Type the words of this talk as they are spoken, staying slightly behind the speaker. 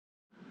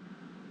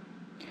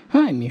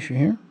Hi, Misha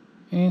here,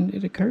 and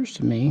it occurs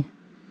to me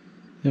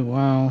that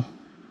while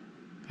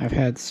I've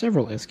had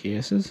several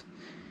SKSs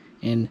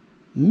and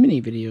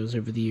many videos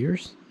over the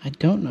years, I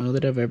don't know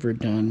that I've ever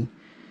done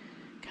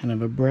kind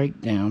of a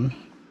breakdown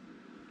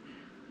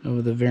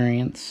of the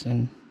variants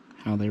and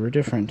how they were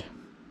different.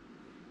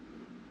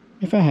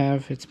 If I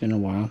have, it's been a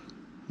while,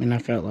 and I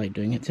felt like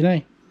doing it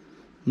today,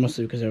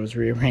 mostly because I was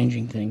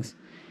rearranging things.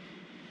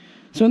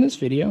 So in this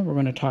video, we're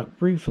going to talk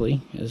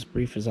briefly, as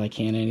brief as I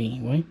can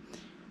anyway,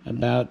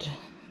 about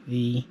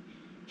the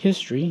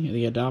history of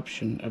the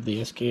adoption of the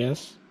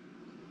SKS,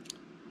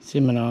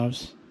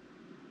 Simonov's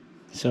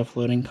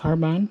self-loading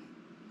carbine,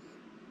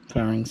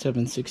 firing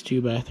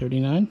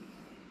 7.62x39,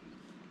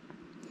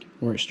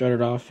 where it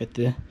started off at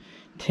the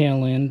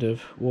tail end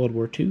of World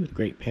War II, the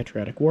Great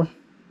Patriotic War,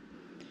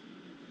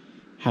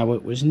 how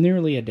it was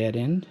nearly a dead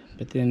end,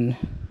 but then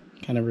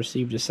kind of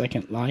received a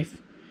second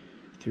life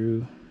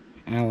through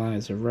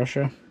allies of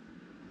Russia,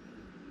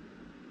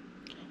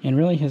 and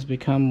really has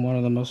become one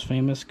of the most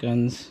famous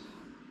guns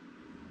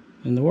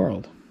in the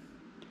world.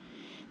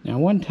 Now,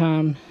 one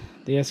time,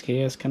 the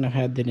SKS kind of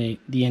had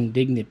the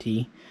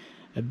indignity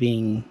of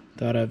being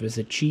thought of as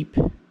a cheap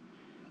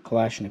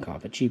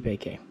Kalashnikov, a cheap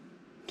AK.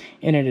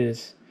 And it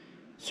is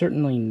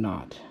certainly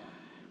not.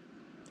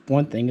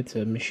 One thing, it's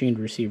a machined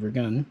receiver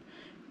gun,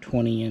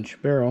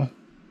 20-inch barrel,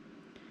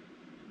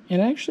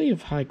 and actually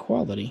of high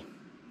quality.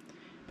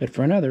 But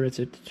for another, it's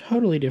a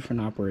totally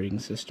different operating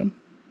system.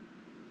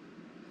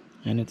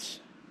 And it's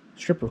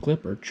stripper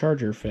clip or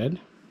charger fed.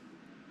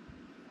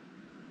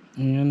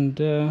 And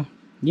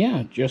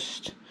yeah,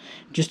 just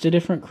a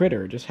different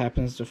critter. It just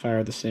happens to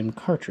fire the same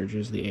cartridge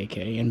as the AK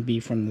and be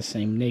from the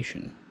same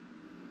nation.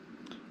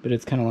 But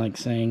it's kind of like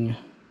saying,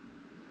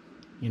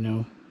 you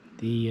know,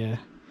 the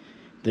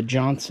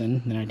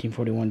Johnson, the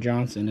 1941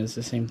 Johnson, is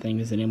the same thing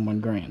as an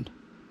M1 Garand.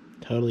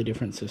 Totally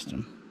different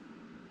system.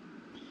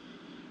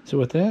 So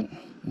with that,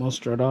 we'll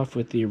start off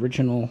with the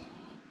original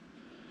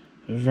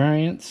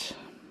variants,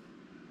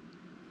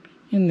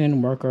 and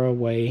then work our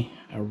way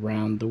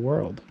around the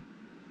world.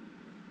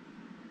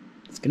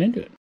 Let's get into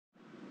it.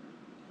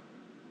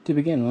 To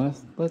begin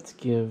with, let's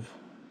give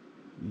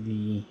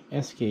the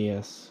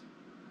SKS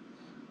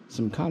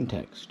some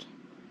context.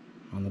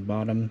 On the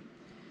bottom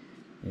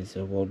is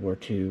a World War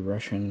II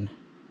Russian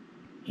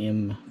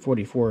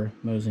M44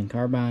 Mosin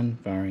carbine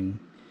firing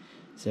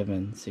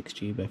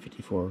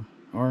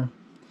 7.62x54R,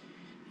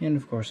 and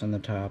of course on the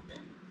top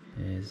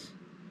is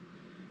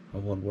a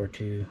World War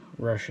II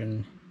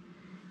Russian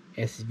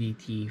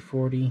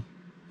SVT-40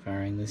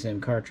 firing the same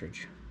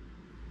cartridge.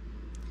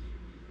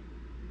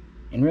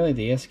 And really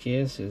the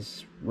SKS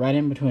is right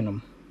in between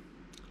them.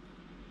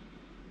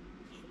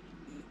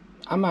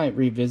 I might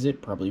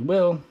revisit, probably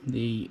will,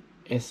 the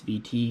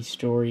SVT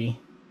story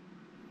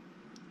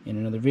in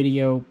another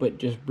video, but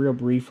just real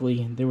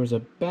briefly, there was a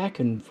back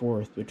and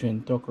forth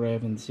between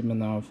Tokarev and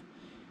Simonov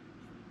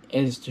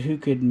as to who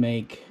could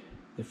make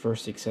the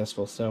first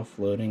successful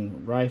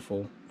self-loading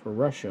rifle for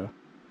Russia.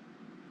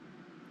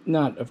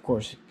 Not, of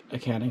course,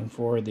 accounting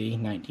for the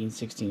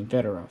 1916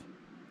 Fedorov.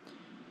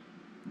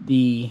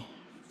 The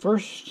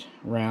first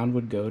round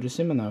would go to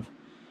Simonov.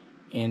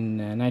 In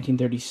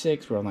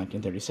 1936, well,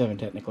 1937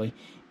 technically,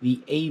 the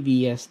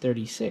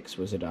AVS-36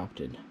 was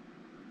adopted,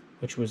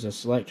 which was a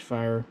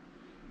select-fire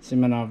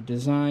Simonov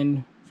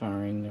design,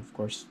 firing, of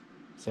course,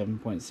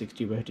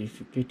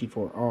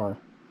 7.62x54R.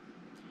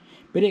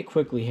 But it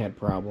quickly had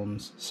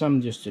problems,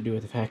 some just to do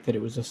with the fact that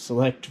it was a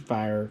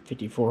select-fire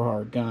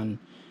 54R gun,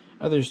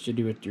 others to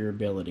do with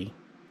durability.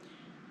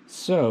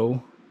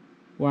 So,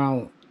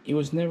 while it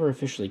was never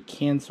officially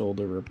canceled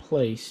or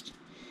replaced,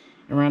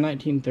 around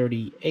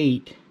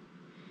 1938,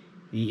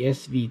 the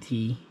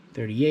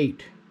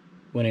SVT-38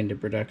 went into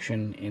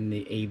production and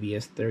the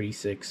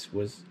AVS-36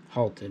 was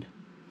halted.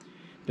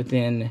 But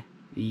then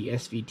the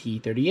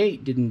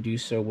SVT-38 didn't do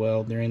so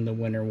well during the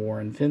Winter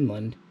War in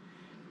Finland,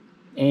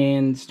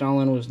 and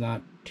Stalin was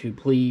not too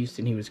pleased,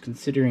 and he was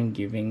considering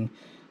giving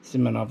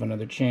Simonov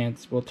another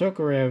chance. Well,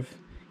 Tokarev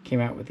came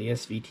out with the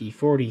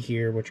SVT-40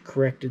 here, which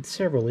corrected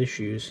several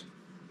issues,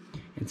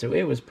 and so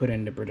it was put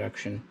into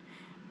production.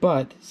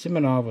 But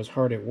Simonov was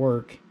hard at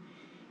work.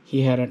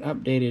 He had an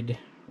updated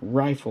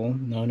rifle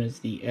known as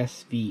the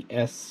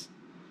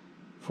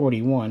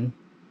SVS-41,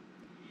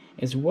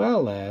 as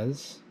well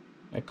as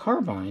a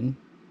carbine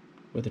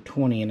with a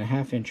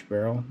 20.5-inch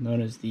barrel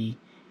known as the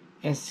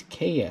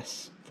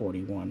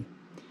SKS-41.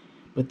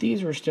 But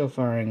these were still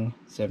firing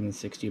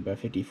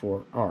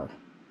 7.60x54R.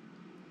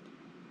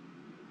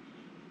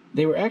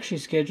 They were actually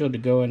scheduled to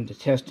go into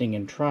testing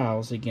and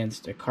trials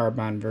against a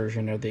carbine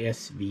version of the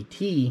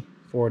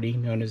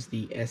SVT-40, known as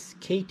the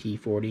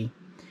SKT-40,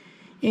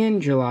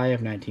 in July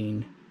of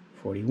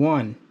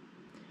 1941.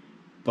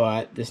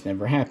 But this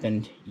never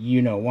happened.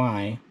 You know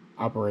why.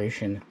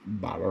 Operation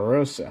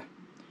Barbarossa.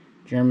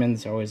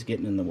 Germans always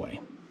getting in the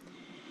way.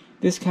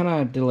 This kind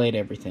of delayed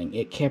everything.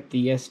 It kept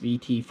the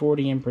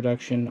SVT-40 in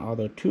production,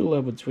 although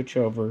Tula would switch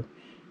over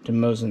to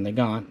Mosin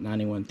Nagant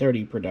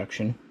 9130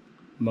 production,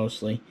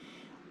 mostly.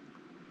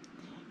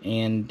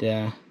 And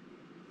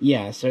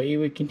yeah, so it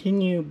would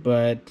continue,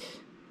 but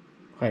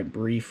quite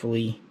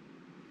briefly.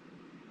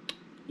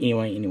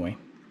 Anyway.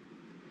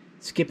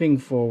 Skipping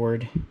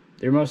forward,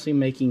 they're mostly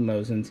making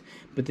Mosins,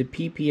 but the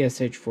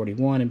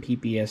PPSH-41 and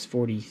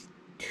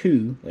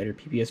PPS-42, later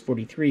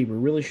PPS-43, were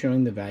really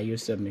showing the value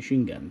of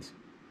submachine guns.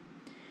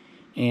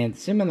 And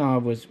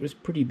Simonova was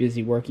pretty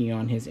busy working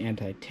on his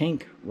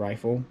anti-tank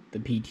rifle, the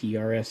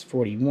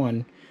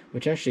PTRS-41,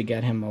 which actually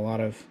got him a lot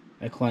of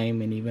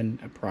acclaim and even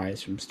a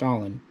prize from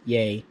Stalin.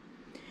 Yay.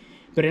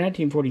 But in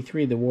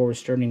 1943, the war was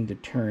starting to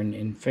turn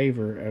in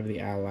favor of the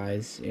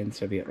Allies in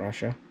Soviet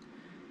Russia,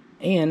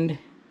 and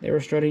they were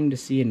starting to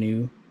see a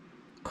new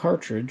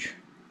cartridge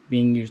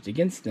being used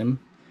against them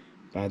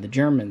by the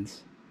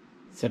Germans,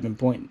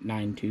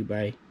 7.92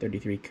 by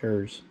 33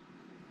 Kurs.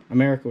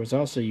 America was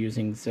also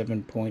using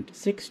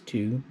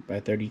 7.62 by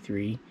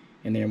 33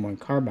 in their M1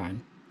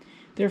 Carbine.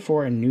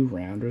 Therefore, a new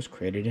round was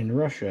created in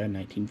Russia in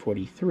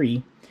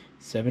 1943,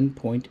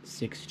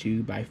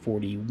 7.62 by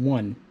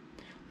 41,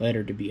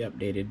 later to be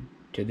updated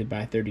to the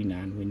by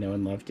 39 we know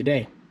and love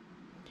today.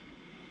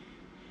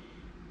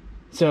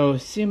 So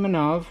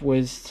Simonova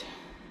was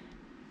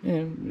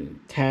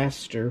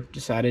tasked or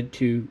decided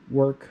to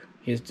work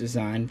his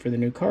design for the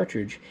new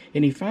cartridge,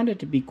 and he found it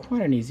to be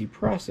quite an easy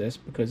process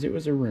because it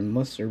was a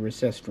rimless or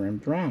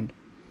recessed-rimmed round.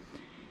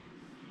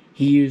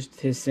 He used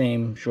his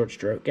same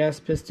short-stroke gas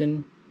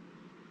piston,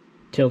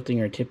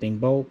 tilting or tipping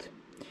bolt,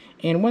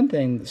 and one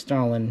thing that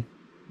Stalin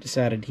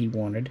decided he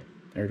wanted,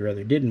 or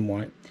rather didn't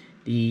want,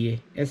 the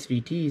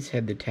SVTs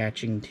had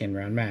detaching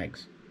 10-round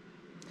mags.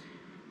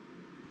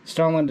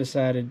 Stalin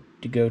decided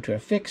to go to a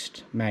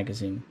fixed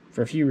magazine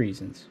for a few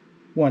reasons.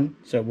 One,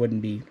 so it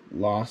wouldn't be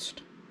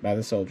lost by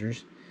the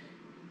soldiers.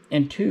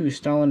 And two,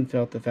 Stalin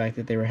felt the fact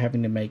that they were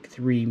having to make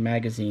 3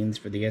 magazines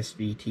for the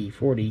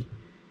SVT-40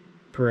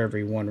 per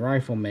every 1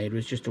 rifle made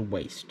was just a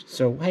waste.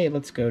 So, hey,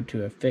 let's go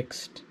to a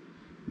fixed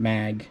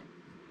mag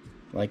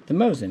like the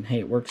Mosin. Hey,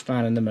 it works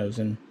fine in the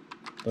Mosin.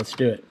 Let's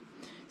do it.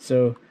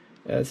 So,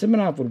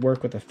 Simonova would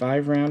work with a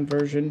 5-round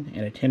version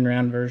and a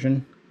 10-round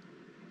version.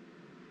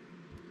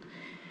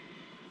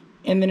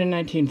 And then in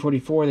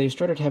 1944, they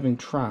started having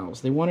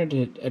trials. They wanted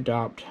to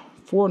adopt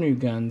 4 new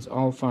guns,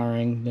 all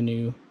firing the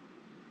new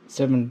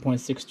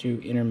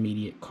 7.62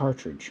 intermediate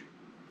cartridge.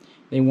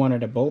 They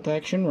wanted a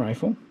bolt-action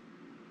rifle,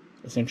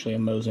 essentially a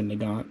Mosin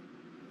Nagant.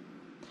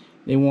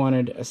 They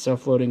wanted a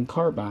self-loading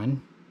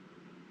carbine.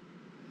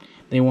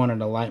 They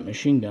wanted a light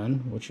machine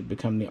gun, which would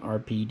become the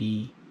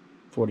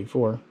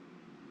RPD-44.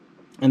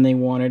 And they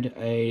wanted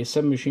a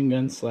submachine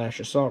gun /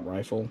 assault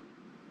rifle,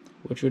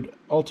 which would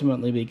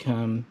ultimately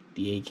become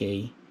the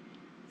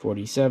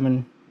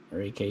AK-47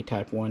 or AK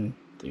Type 1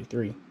 through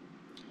 3.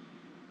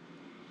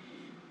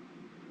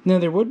 Now,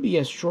 there would be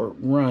a short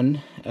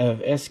run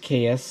of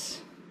SKS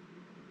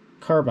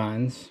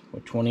carbines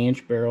with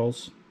 20-inch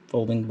barrels,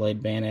 folding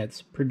blade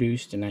bayonets,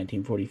 produced in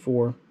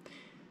 1944.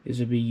 These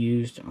would be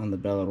used on the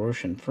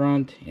Belarusian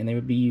front, and they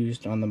would be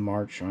used on the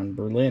March on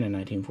Berlin in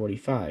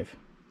 1945.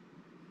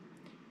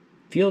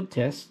 Field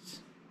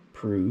tests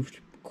proved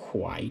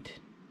quite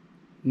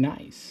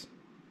nice.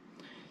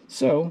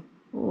 So,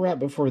 right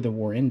before the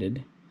war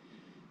ended,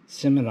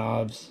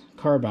 Simonov's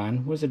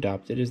carbine was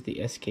adopted as the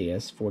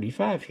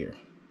SKS-45 here.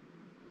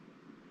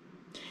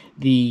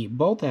 The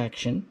bolt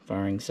action,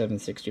 firing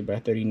 7.60 by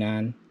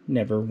 39,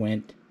 never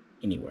went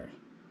anywhere.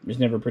 It was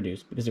never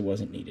produced because it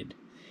wasn't needed.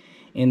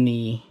 In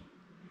the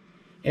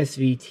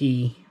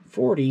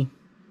SVT-40,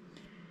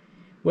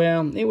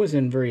 well, it was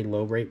in very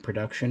low rate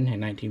production in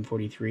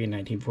 1943 and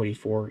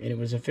 1944, and it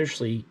was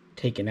officially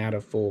taken out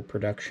of full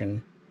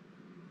production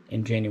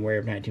in January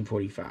of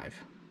 1945.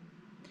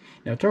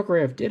 Now,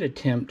 Tokarev did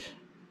attempt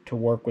to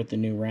work with the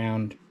new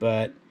round,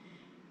 but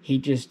he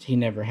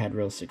never had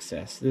real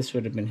success. This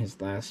would have been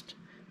his last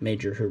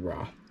major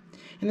hurrah.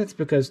 And that's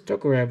because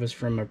Tokarev was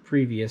from a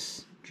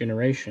previous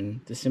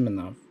generation to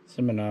Simonov.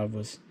 Simonov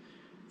was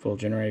full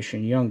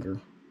generation younger.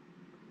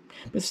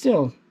 But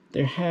still,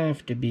 there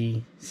have to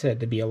be said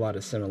to be a lot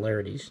of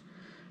similarities.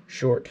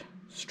 Short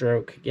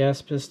stroke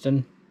gas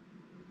piston,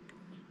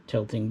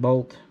 tilting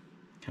bolt,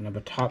 kind of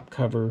a top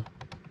cover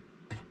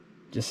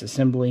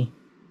disassembly.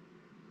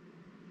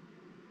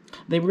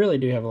 They really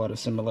do have a lot of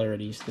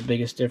similarities. The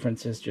biggest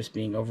difference is just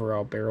being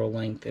overall barrel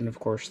length and, of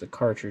course, the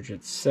cartridge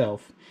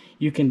itself.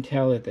 You can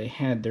tell that they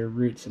had their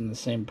roots in the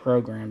same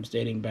programs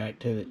dating back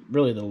to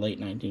really the late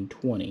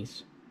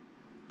 1920s.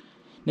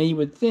 Now, you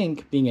would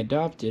think, being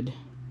adopted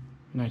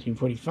in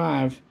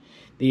 1945,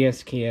 the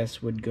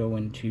SKS would go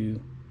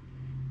into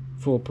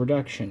full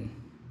production.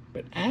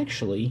 But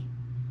actually,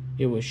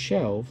 it was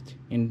shelved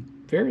and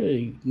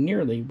very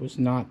nearly was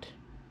not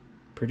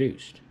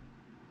produced.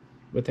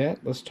 With that,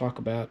 let's talk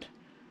about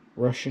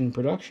Russian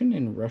production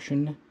and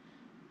Russian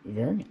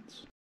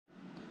variants.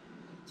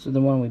 So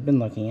the one we've been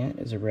looking at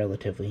is a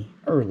relatively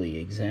early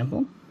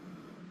example.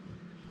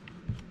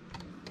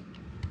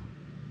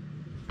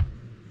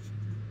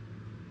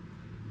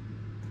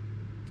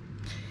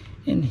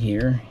 And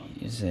here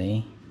is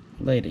a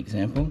late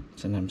example,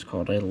 sometimes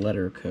called a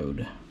letter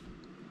code.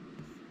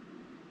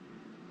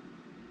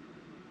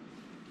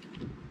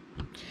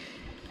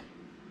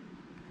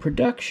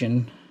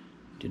 Production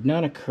did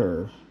not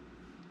occur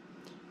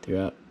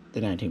throughout the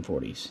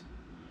 1940s.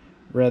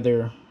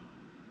 Rather,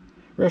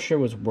 Russia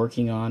was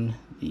working on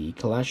the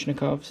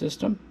Kalashnikov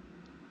system,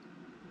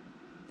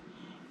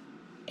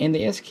 and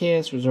the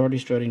SKS was already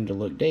starting to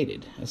look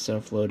dated, a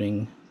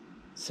self-loading,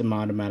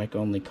 semi-automatic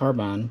only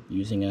carbine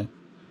using a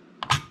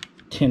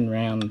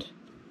 10-round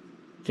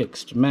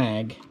fixed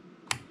mag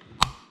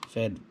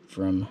fed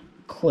from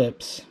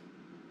clips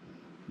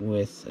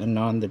with a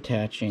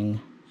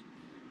non-detaching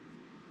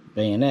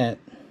bayonet.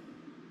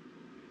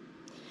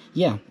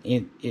 Yeah,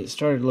 it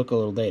started to look a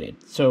little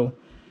dated. So,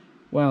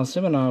 while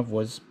Simonov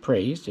was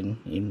praised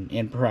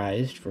and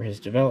prized for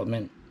his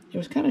development, it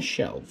was kind of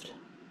shelved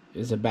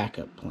as a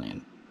backup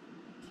plan.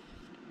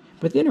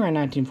 But then around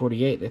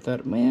 1948, they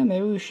thought, man,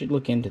 maybe we should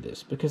look into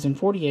this. Because in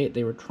 48,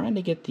 they were trying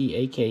to get the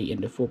AK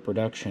into full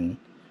production.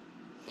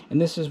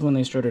 And this is when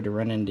they started to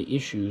run into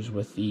issues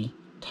with the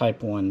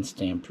Type 1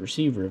 stamped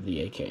receiver of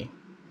the AK.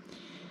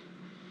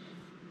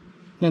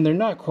 Now, they're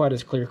not quite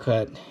as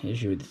clear-cut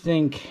as you would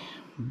think,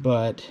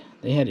 but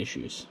they had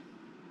issues.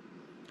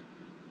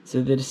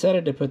 So they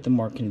decided to put the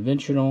more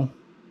conventional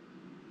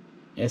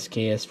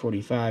SKS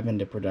 45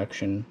 into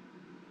production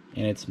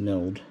and its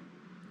milled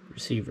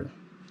receiver.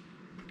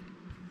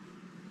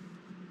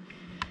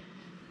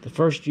 The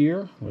first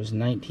year was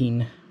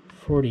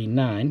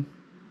 1949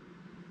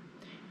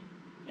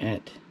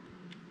 at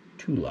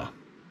Tula.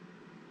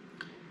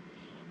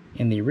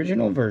 And the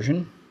original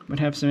version would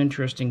have some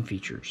interesting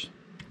features.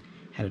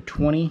 It had a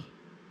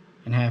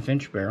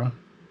 20.5-inch barrel.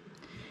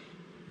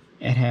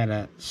 It had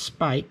a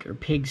spike or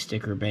pig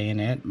sticker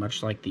bayonet,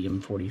 much like the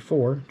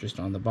M44, just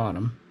on the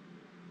bottom.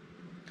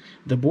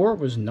 The bore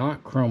was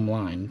not chrome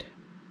lined,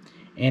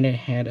 and it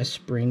had a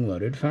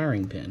spring-loaded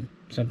firing pin,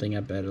 something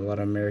I bet a lot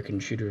of American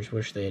shooters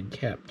wish they had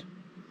kept.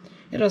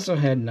 It also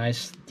had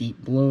nice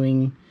deep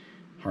bluing,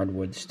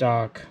 hardwood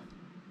stock,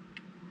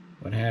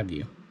 what have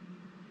you.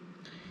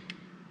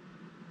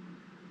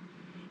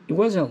 It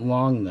wasn't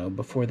long, though,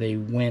 before they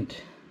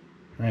went,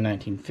 around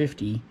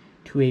 1950,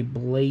 to a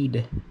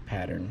blade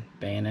pattern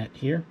bayonet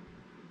here.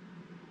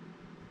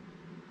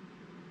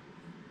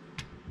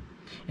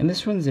 And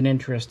this one's an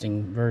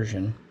interesting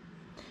version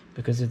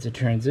because it's a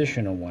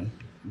transitional one.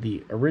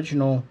 The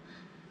original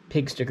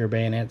pig sticker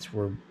bayonets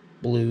were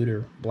blued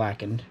or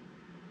blackened,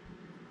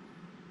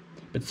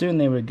 but soon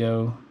they would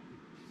go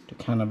to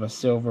kind of a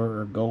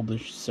silver or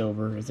goldish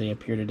silver as they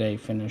appear today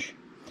finish.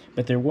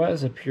 But there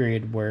was a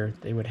period where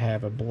they would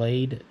have a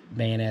blade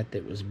bayonet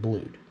that was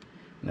blued,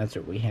 and that's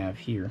what we have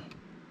here.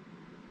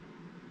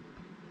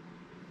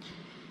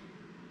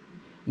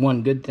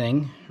 One good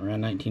thing,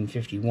 around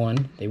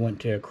 1951, they went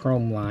to a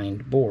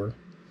chrome-lined bore,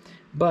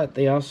 but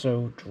they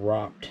also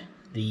dropped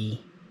the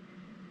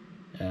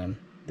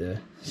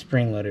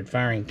spring-loaded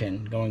firing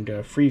pin, going to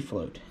a free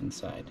float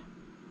inside.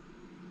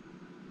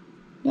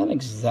 Not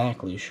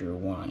exactly sure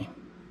why.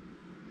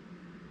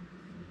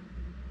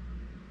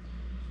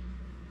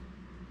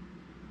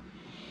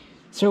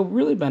 So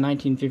really by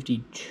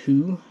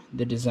 1952,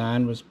 the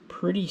design was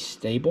pretty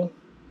stable.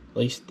 At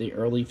least the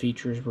early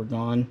features were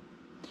gone.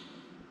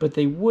 But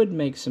they would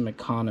make some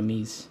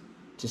economies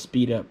to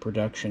speed up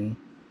production.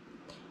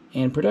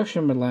 And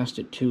production would last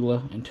at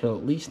Tula until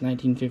at least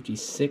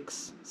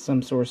 1956.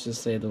 Some sources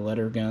say the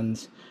letter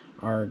guns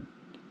are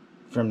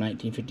from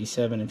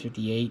 1957 and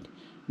 58.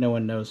 No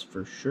one knows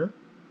for sure.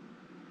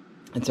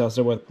 It's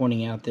also worth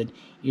pointing out that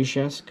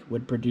Izhevsk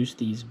would produce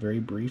these very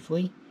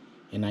briefly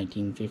in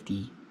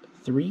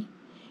 1953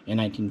 and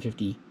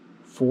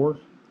 1954,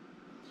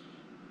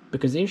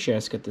 because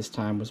Izhevsk at this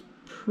time was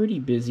pretty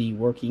busy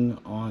working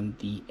on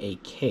the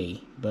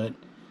AK, but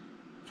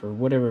for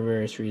whatever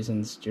various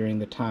reasons, during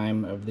the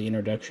time of the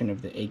introduction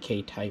of the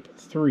AK Type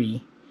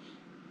 3,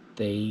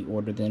 they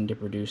ordered them to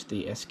produce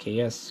the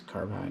SKS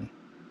carbine.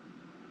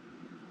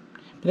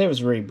 But that was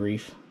very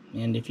brief,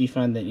 and if you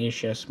find that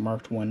Izhevsk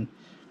marked one,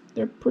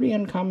 they're pretty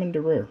uncommon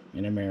to rare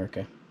in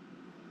America.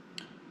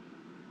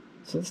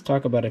 So let's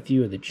talk about a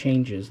few of the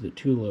changes that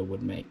Tula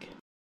would make.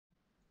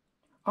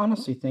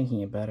 Honestly,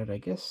 thinking about it, I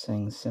guess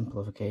saying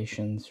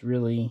simplifications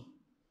really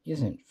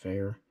isn't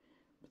fair,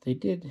 but they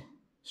did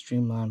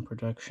streamline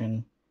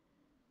production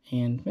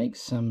and make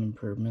some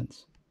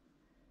improvements.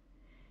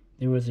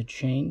 There was a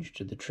change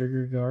to the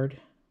trigger guard,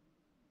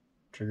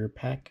 trigger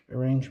pack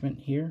arrangement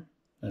here.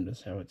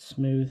 Notice how it's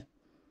smooth,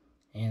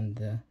 and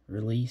the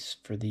release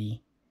for the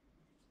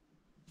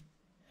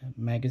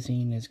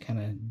magazine is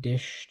kind of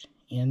dished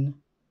in.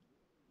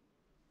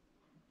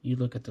 You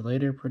look at the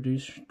later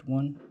produced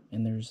one,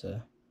 and there's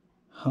a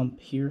hump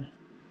here,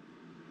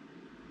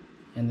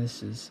 and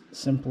this is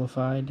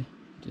simplified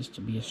just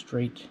to be a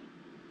straight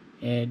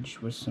edge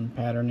with some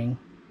patterning.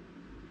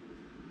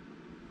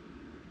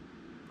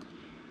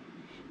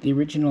 The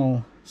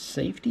original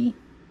safety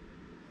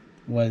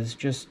was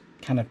just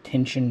kind of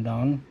tensioned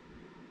on.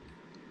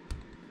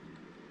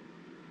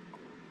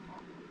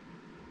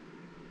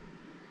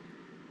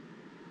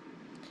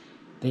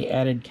 They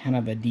added kind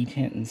of a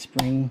detent and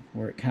spring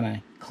where it kind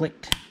of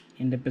clicked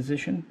into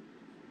position.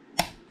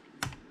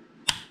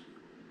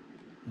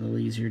 a little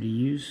easier to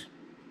use.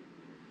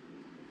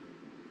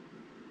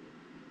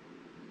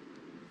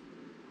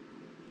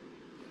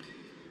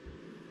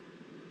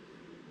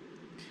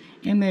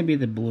 And maybe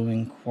the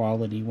bluing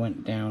quality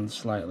went down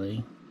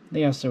slightly.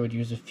 They also would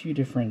use a few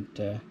different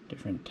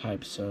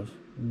types of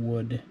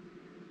wood.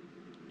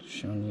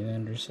 Showing you the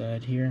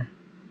underside here.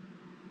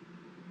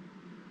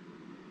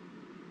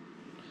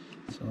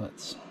 So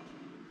let's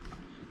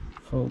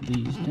fold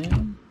these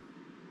down.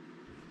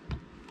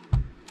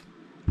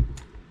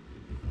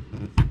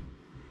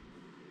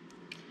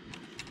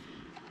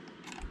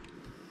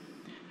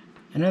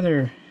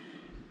 Another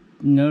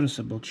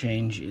noticeable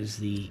change is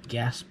the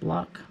gas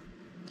block.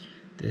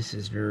 This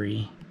is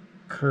very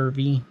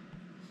curvy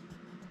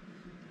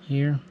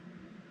here.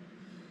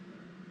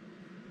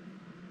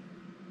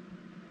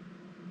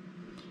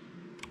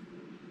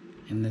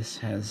 And this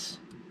has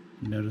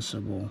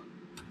noticeable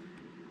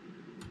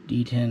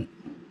detent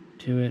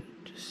to it,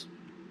 just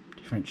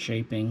different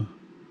shaping.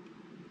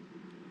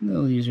 A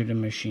little easier to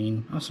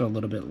machine, also a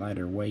little bit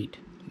lighter weight.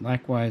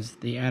 Likewise,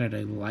 they added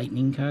a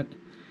lightning cut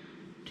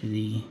to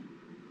the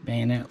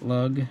bayonet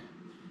lug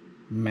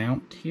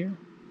mount here,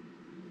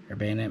 or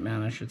bayonet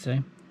mount I should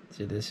say.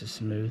 See, this is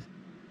smooth.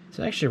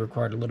 So it actually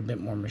required a little bit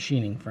more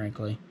machining,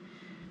 frankly,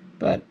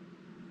 but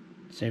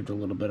saved a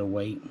little bit of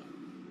weight.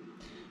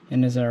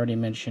 And as I already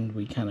mentioned,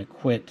 we kind of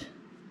quit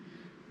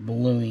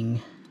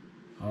bluing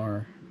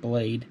our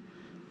blade,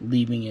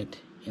 leaving it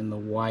in the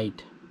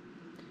white.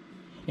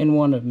 And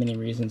one of many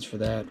reasons for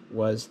that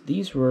was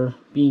these were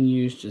being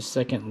used as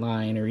second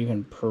line or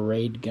even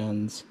parade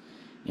guns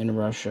in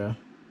Russia.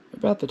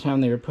 About the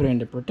time they were put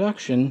into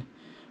production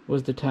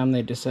was the time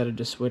they decided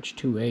to switch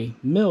to a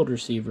milled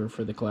receiver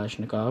for the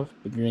Kalashnikov,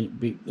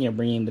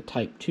 bringing the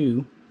Type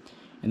 2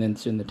 and then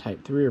soon the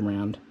Type 3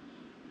 around.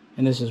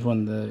 And this is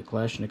when the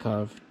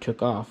Kalashnikov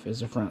took off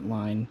as a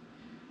frontline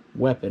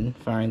weapon,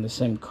 firing the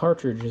same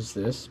cartridge as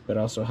this, but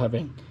also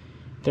having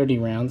 30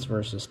 rounds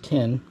versus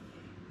 10,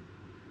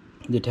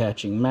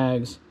 detaching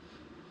mags,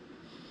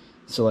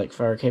 select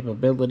fire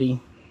capability.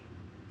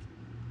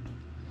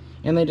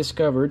 And they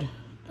discovered,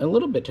 a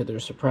little bit to their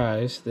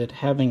surprise, that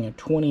having a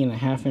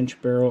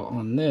 20.5-inch barrel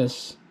on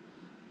this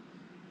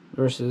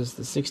versus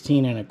the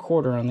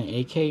 16.25 on the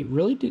AK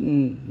really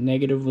didn't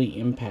negatively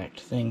impact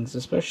things,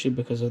 especially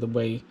because of the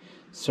way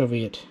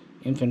Soviet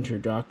infantry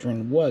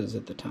doctrine was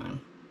at the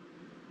time.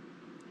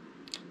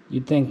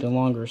 You'd think the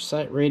longer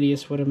sight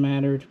radius would have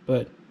mattered,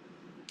 but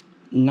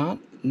not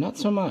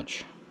so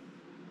much.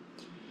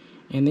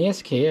 And the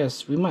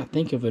SKS, we might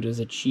think of it as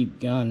a cheap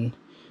gun,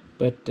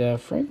 but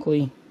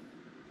frankly,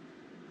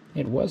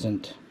 it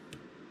wasn't.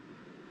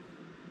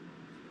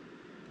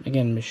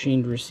 Again,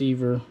 machined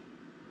receiver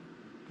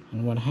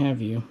and what have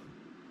you.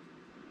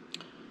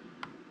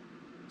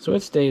 So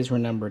its days were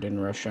numbered in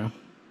Russia.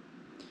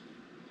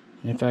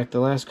 And in fact, the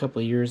last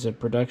couple of years of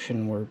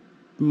production were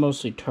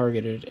mostly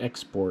targeted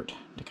export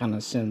to kind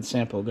of send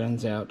sample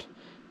guns out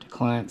to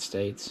client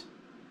states.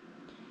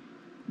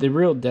 The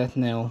real death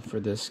knell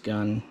for this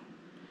gun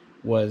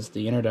was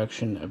the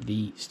introduction of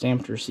the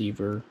stamped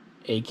receiver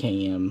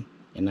AKM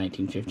in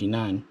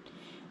 1959.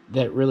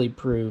 That really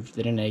proved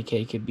that an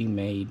AK could be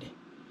made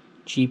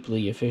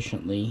cheaply,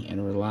 efficiently,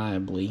 and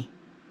reliably.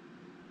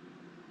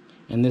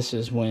 And this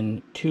is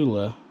when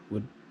Tula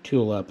would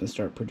tool up and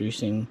start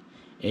producing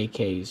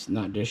AKs,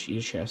 not just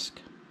Yashesk.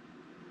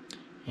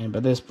 And by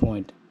this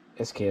point,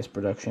 SKS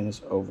production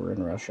is over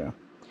in Russia.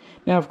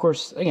 Now, of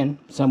course, again,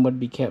 some would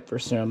be kept for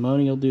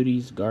ceremonial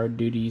duties, guard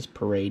duties,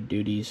 parade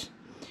duties.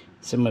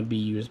 Some would be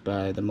used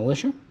by the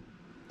militia.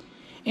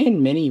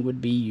 And many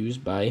would be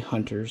used by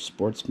hunters,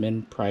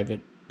 sportsmen,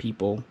 private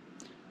people.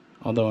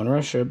 Although in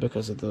Russia,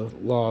 because of the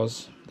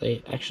laws,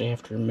 they actually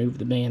have to remove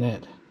the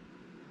bayonet,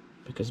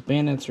 because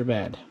bayonets are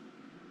bad.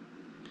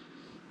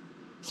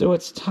 So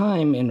its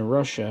time in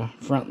Russia,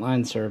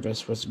 frontline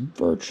service was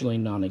virtually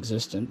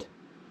non-existent,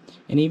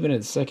 and even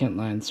its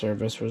second-line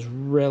service was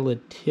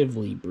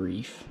relatively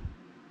brief.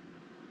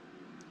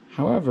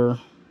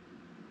 However,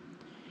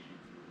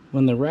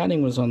 when the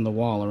writing was on the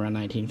wall around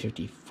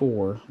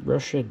 1954,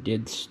 Russia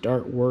did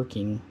start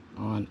working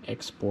on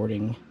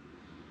exporting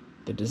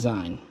the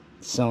design,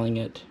 selling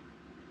it,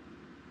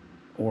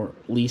 or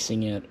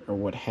leasing it, or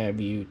what have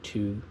you,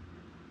 to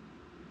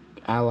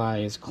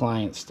allies,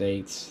 client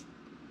states,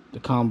 the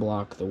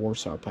Comblock, the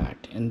Warsaw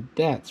Pact, and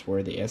that's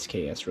where the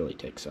SKS really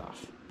takes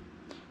off.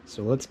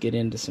 So let's get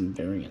into some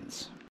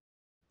variants.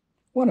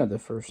 One of the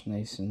first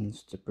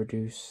nations to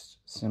produce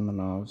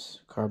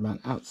Simonov's carbine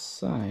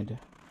outside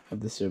of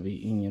the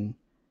Soviet Union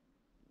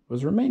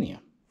was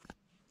Romania.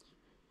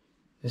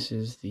 This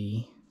is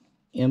the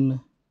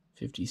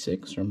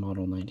M56, or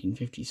model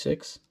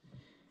 1956,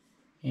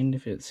 and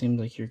if it seems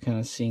like you're kind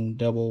of seeing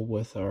double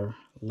with our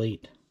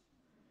late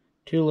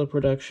Tula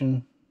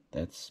production,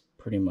 that's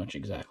pretty much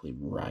exactly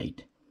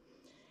right.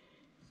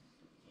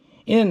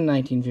 In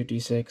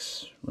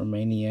 1956,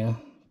 Romania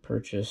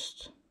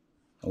purchased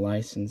a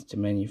license to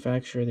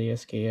manufacture the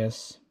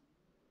SKS,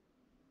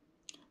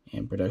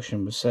 and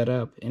production was set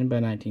up, and by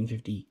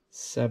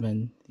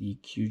 1957, the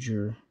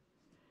Cugir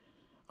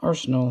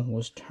arsenal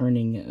was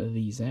turning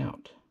these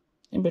out.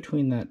 And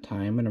between that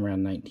time and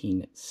around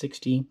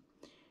 1960,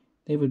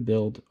 they would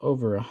build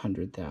over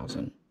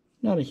 100,000.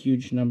 Not a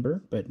huge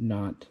number, but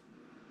not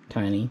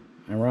tiny.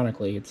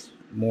 Ironically, it's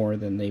more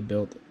than they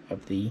built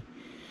of the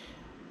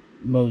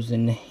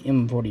Mosin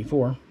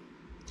M44.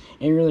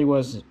 And it really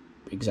was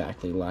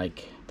exactly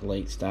like the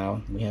late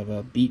style. We have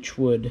a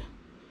beechwood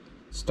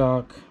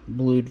stock,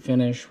 blued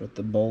finish with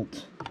the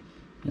bolt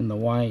in the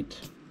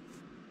white.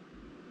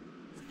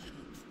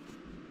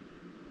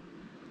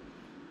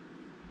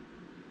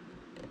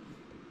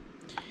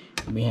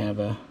 We have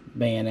a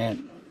bayonet,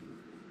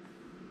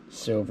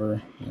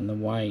 silver and the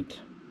white.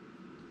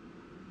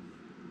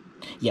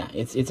 Yeah,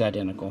 it's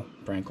identical,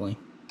 frankly.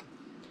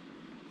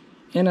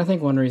 And I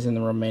think one reason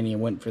the Romania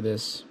went for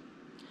this,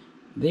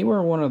 they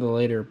were one of the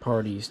later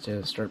parties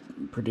to start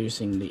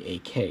producing the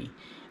AK.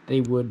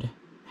 They would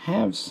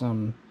have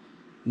some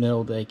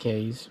milled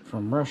AKs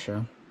from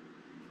Russia,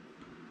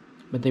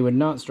 but they would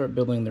not start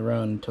building their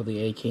own until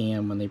the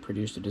AKM when they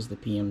produced it as the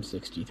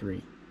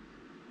PM63.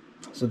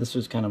 So this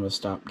was kind of a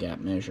stopgap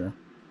measure.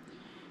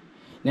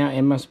 Now,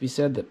 it must be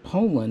said that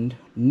Poland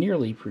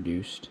nearly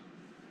produced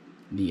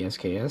the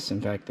SKS.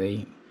 In fact,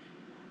 they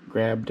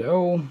grabbed,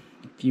 a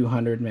few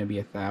hundred, maybe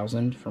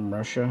 1,000 from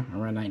Russia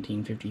around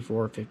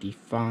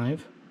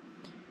 1954-55,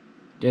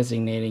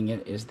 designating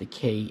it as the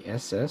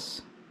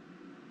KSS.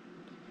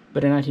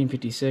 But in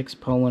 1956,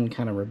 Poland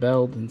kind of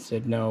rebelled and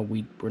said, no,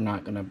 we're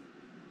not going to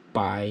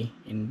buy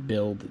and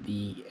build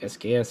the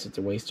SKS. It's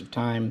a waste of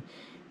time.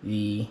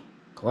 The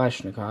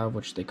Kalashnikov,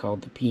 which they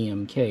called the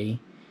PMK,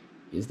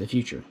 is the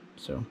future.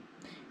 So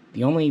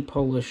the only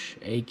Polish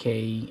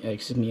SKSs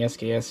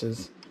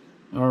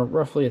are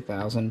roughly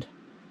 1,000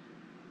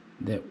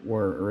 that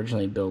were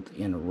originally built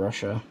in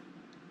Russia,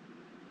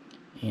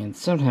 and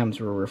sometimes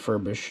were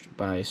refurbished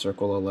by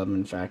Circle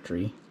 11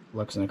 factory,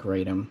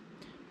 Luxembourg,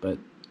 but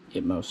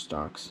at most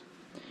stocks.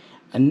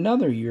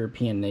 Another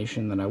European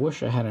nation that I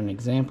wish I had an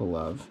example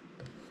of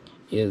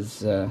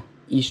is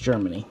East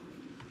Germany.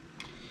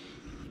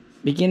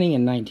 Beginning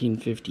in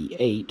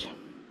 1958,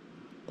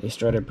 they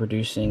started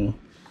producing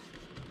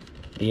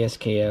the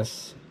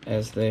SKS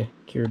as the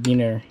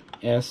Karabiner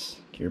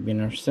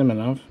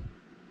Simonova.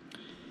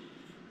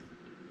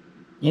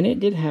 And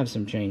it did have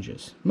some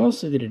changes,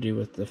 mostly to do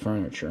with the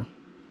furniture.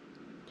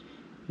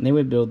 And they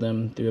would build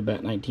them through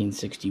about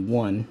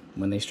 1961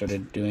 when they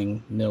started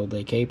doing milled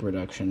AK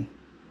production.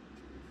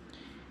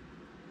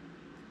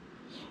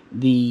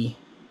 The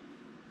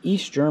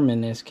East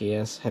German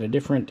SKS had a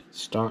different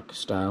stock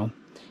style.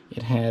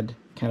 It had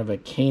kind of a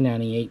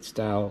K98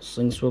 style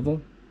sling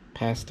swivel,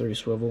 pass-through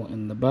swivel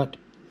in the butt.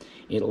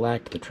 It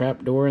lacked the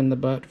trap door in the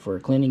butt for a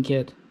cleaning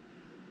kit,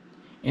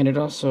 and it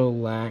also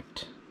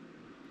lacked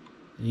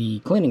the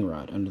cleaning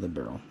rod under the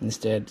barrel.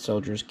 Instead,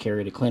 soldiers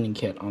carried a cleaning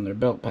kit on their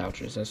belt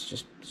pouches. That's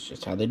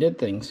just how they did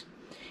things.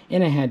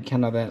 And it had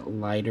kind of that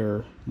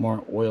lighter,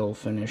 more oil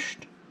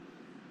finished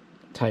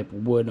type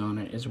wood on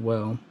it as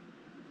well.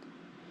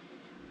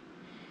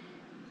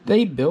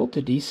 They built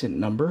a decent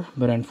number,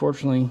 but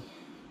unfortunately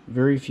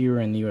very few are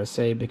in the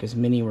USA because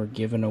many were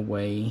given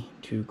away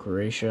to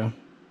Croatia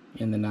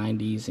in the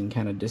 90s and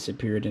kind of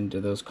disappeared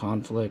into those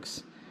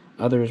conflicts.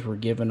 Others were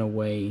given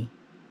away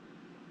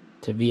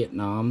to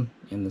Vietnam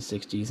in the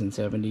 60s and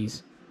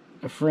 70s.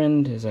 A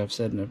friend, as I've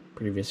said in a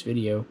previous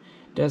video,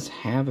 does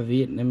have a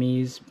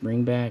Vietnamese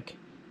bringback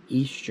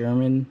East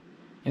German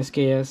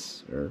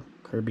SKS, or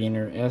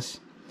Carbiner S,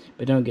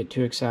 but don't get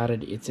too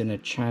excited. It's in a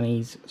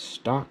Chinese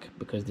stock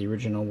because the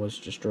original was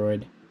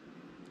destroyed.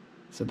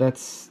 So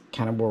that's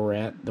kind of where we're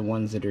at. The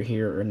ones that are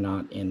here are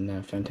not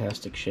in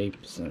fantastic shape,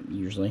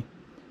 usually,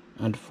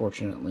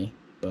 unfortunately.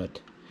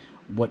 But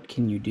what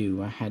can you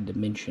do? I had to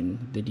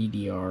mention the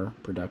DDR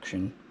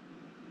production.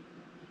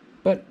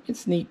 But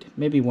it's neat.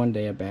 Maybe one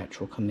day a batch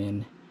will come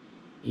in.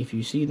 If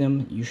you see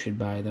them, you should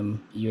buy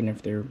them, even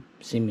if they're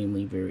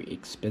seemingly very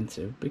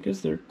expensive,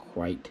 because they're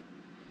quite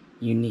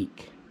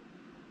unique.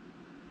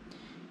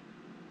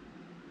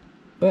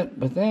 But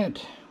with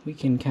that, we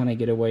can kind of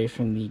get away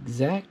from the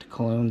exact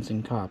clones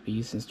and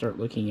copies and start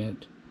looking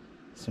at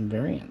some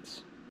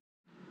variants.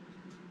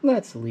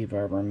 Let's leave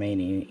our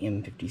Romanian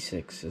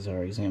M56 as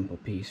our example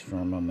piece for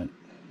a moment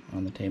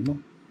on the table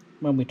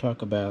when we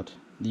talk about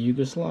the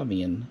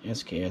Yugoslavian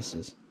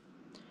SKSs.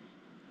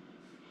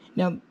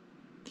 Now,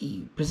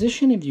 the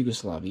position of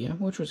Yugoslavia,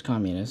 which was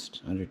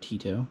communist under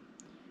Tito,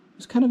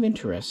 was kind of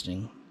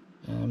interesting.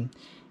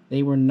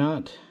 They were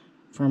not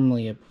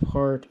firmly a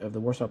part of the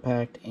Warsaw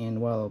Pact,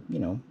 and while,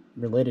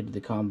 related to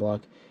the Com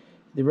Bloc,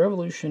 the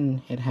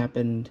revolution had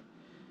happened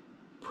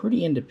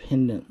pretty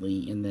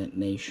independently in that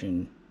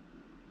nation.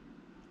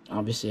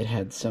 Obviously, it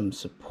had some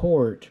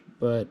support,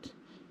 but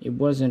it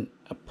wasn't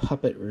a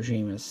puppet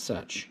regime as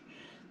such.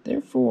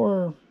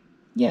 Therefore,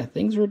 yeah,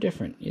 things were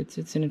different. It's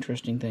an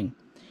interesting thing.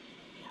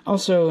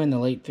 Also, in the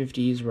late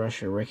 50s,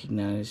 Russia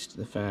recognized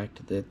the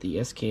fact that the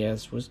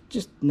SKS was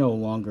just no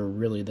longer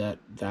really that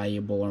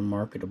valuable or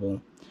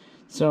marketable.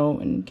 So,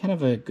 in kind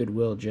of a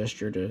goodwill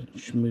gesture to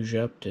schmooze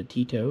up to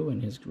Tito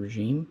and his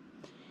regime,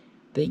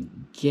 they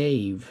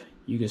gave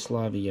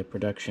Yugoslavia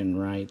production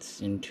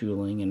rights in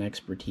tooling and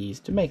expertise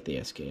to make the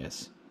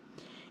SKS.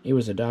 It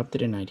was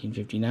adopted in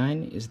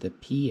 1959 as the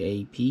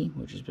PAP,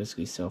 which is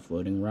basically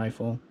self-loading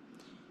rifle,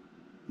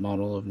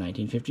 model of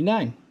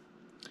 1959,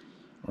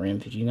 or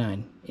M59,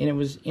 and it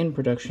was in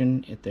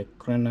production at the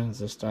Romanian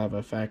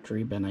Zastava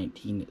factory by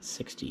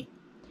 1960.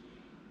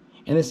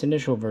 And this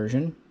initial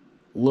version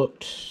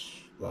looked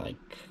like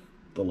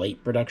the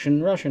late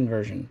production Russian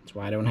version. That's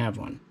why I don't have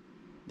one.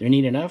 They're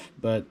neat enough,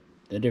 but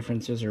the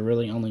differences are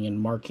really only in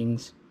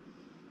markings.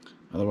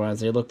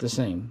 Otherwise, they look the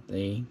same.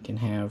 They can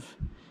have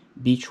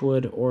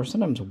beechwood or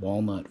sometimes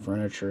walnut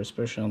furniture,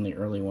 especially on the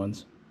early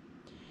ones.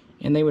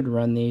 And they would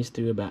run these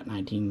through about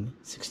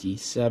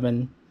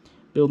 1967,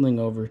 building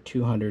over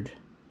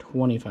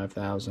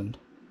 225,000.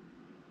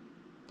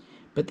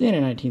 But then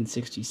in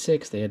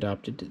 1966, they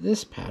adopted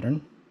this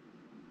pattern,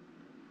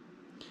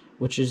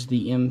 which is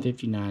the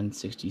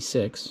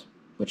M59-66,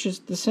 which is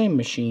the same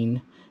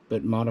machine,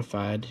 but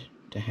modified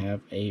to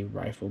have a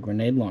rifle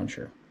grenade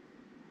launcher,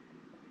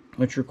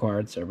 which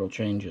required several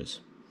changes.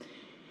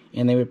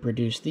 And they would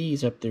produce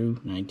these up through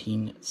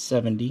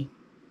 1970.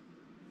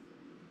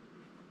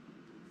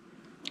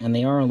 And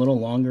they are a little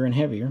longer and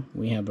heavier.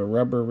 We have a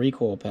rubber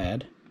recoil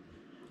pad,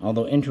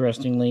 although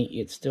interestingly,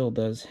 it still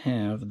does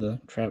have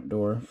the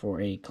trapdoor for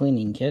a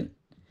cleaning kit.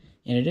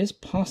 And it is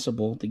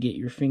possible to get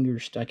your finger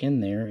stuck in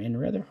there and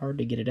rather hard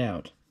to get it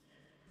out.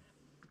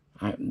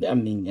 I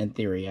mean, in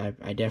theory,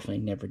 I definitely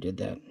never did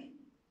that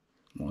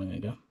long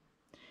ago.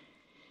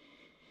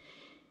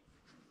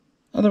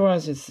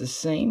 Otherwise, it's the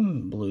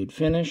same blued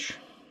finish.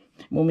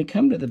 When we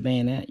come to the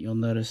bayonet, you'll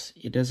notice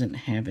it doesn't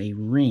have a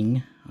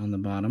ring on the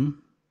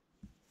bottom.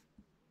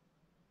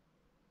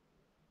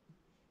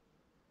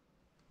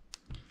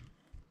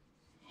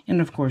 And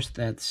of course,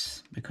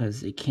 that's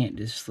because it can't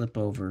just slip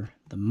over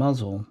the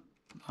muzzle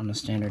on a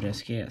standard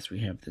SKS. We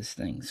have this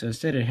thing. So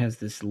instead, it has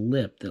this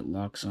lip that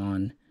locks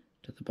on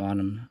to the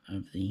bottom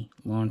of the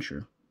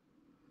launcher.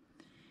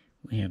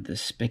 We have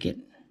this spigot.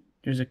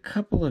 There's a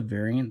couple of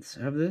variants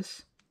of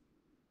this.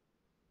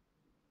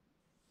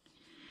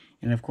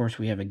 And of course,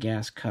 we have a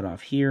gas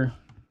cutoff here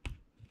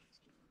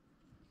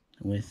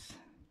with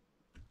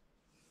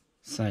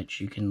sights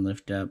you can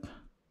lift up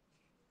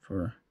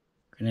for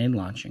grenade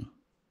launching.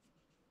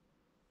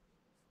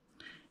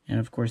 And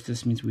of course,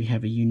 this means we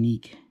have a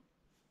unique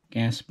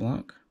gas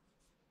block.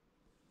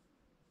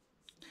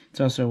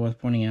 It's also worth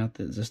pointing out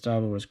that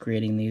Zastava was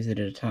creating these at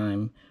a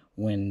time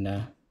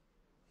when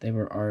they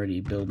were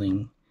already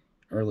building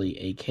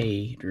early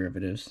AK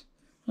derivatives.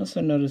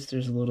 Also notice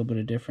there's a little bit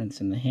of difference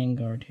in the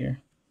handguard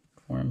here.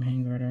 Form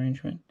handguard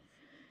arrangement.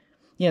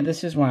 Yeah,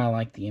 this is why I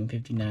like the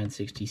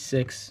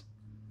M59-66.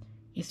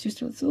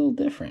 It's a little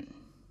different.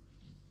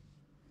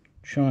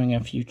 Showing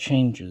a few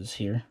changes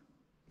here.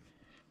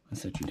 I'll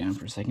set you down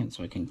for a second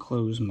so I can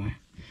close my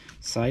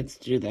sights.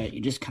 To do that,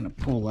 you just kind of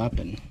pull up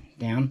and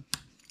down.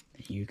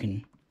 You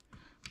can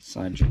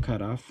slide your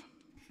cutoff.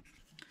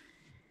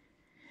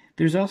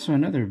 There's also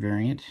another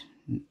variant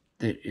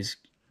that is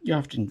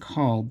often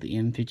called the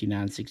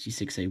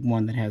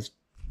M59-66A1 that has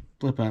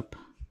flip-up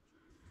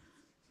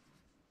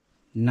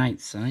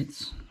night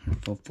sights.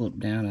 They'll flip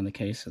down in the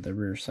case of the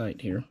rear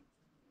sight here.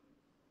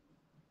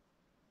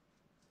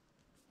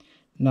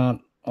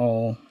 Not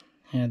all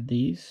had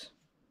these,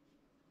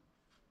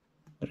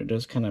 but it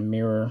does kind of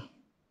mirror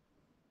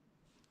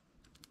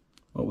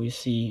what we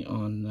see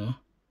on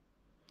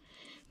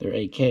their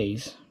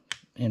AKs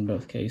in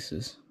both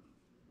cases.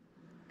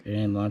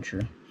 Grenade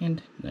launcher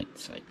and night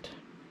sight.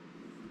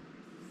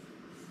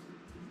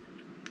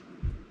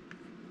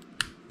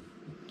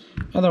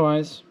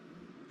 Otherwise,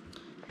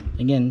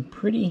 again,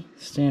 pretty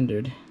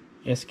standard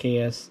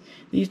SKS.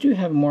 These do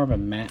have more of a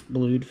matte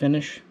blued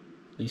finish,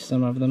 at least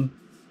some of them.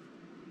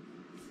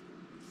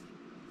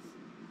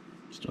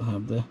 Still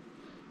have the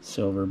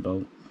silver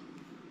bolt.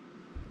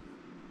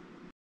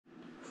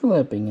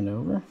 Flipping it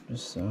over,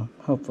 just so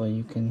hopefully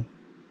you can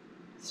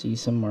see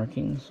some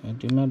markings. I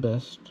do my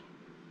best.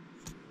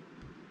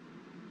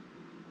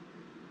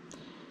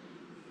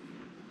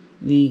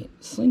 The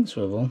sling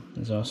swivel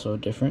is also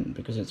different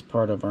because it's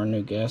part of our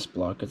new gas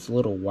block. It's a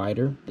little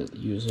wider that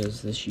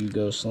uses this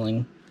Yugo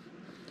sling.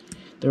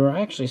 There are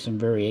actually some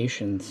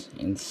variations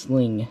in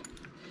sling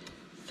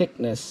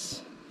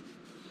thickness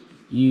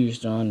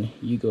used on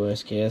Yugo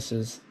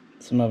SKSs.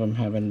 Some of them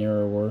have a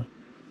narrower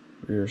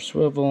rear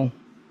swivel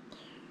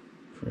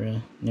for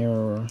a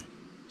narrower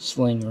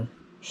sling or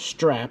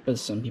strap,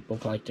 as some people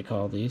like to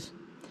call these.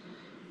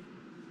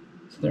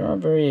 So there are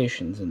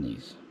variations in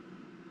these.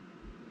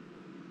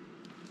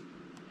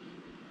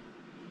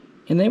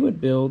 And they would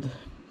build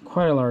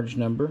quite a large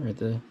number at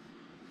the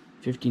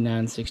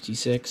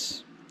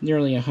 59-66,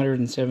 nearly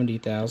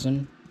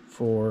 170,000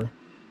 for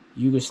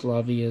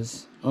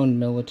Yugoslavia's own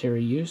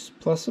military use,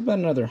 plus about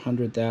another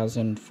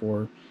 100,000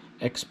 for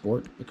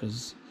export,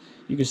 because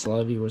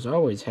Yugoslavia was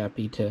always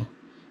happy to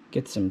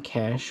get some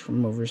cash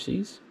from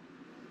overseas.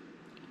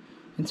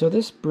 And so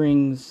this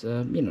brings,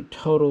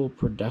 total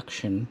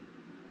production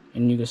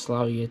in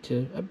Yugoslavia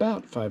to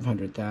about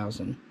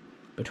 500,000.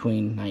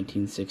 between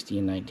 1960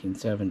 and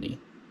 1970.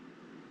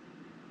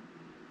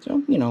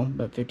 So, you know,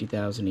 about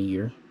 50,000 a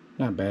year.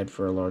 Not bad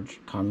for a large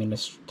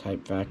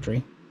communist-type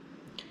factory.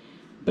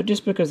 But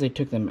just because they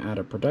took them out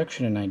of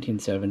production in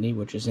 1970,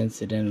 which is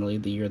incidentally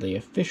the year they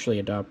officially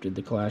adopted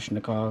the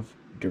Kalashnikov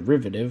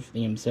derivative,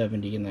 the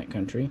M70, in that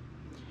country,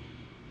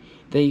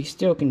 they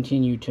still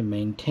continue to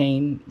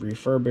maintain,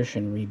 refurbish,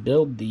 and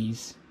rebuild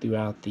these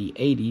throughout the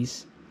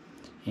 80s,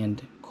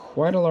 and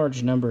quite a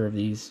large number of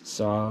these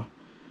saw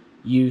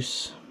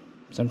use,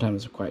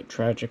 sometimes quite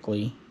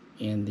tragically,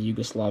 in the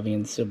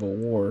Yugoslavian Civil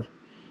War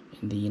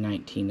in the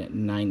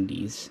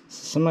 1990s.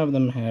 Some of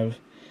them have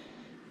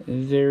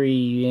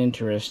very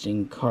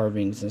interesting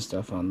carvings and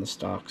stuff on the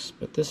stocks,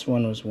 but this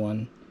one was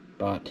one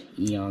bought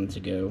eons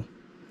ago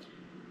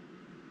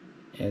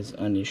as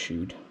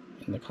unissued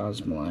in the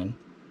Cosmoline.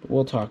 But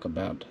we'll talk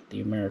about the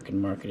American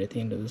market at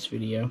the end of this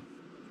video.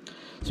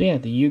 So yeah,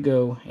 the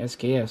Yugo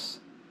SKS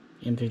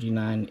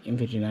M59,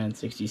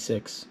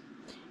 M5966,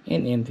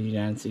 and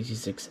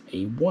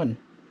M5966A1.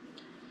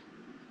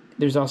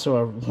 There's also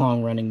a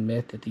long-running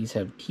myth that these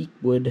have teak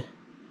wood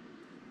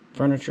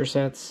furniture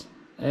sets.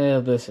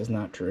 This is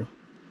not true.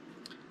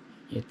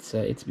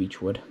 It's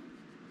beechwood.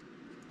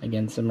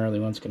 Again, some early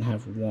ones can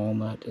have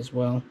walnut as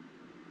well.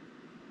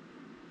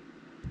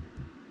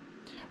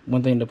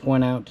 One thing to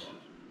point out,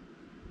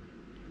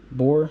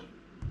 bore,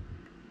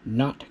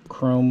 not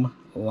chrome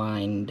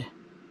lined.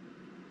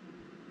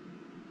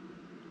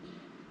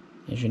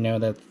 As you know,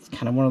 that's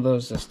kind of one of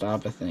those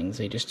Zastava things.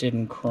 They just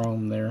didn't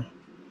chrome their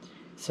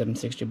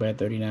 760 by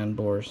 39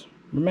 bores.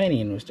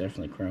 Romanian was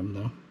definitely chrome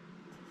though.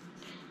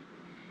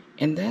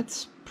 And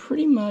that's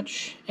pretty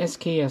much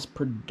SKS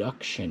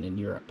production in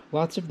Europe.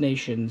 Lots of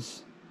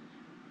nations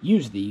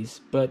use these,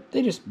 but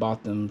they just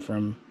bought them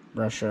from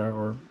Russia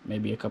or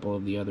maybe a couple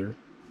of the other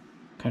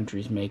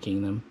countries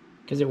making them,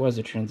 because it was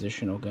a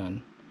transitional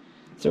gun.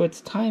 So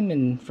its time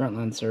in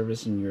frontline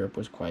service in Europe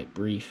was quite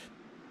brief.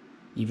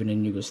 Even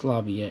in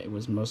Yugoslavia, it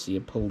was mostly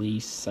a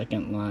police,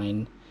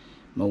 second-line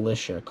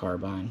militia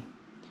carbine.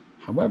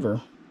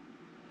 However,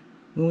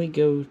 when we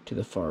go to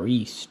the Far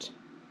East,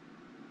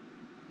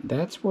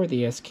 that's where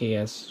the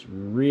SKS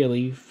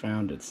really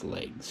found its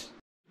legs.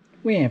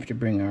 We have to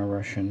bring our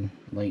Russian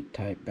late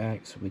type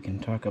back so we can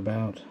talk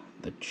about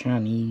the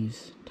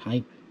Chinese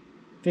Type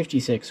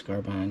 56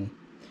 carbine.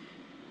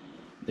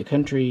 The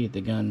country,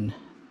 the gun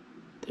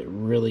that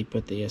really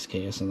put the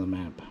SKS on the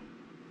map.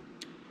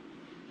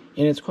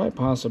 And it's quite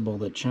possible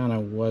that China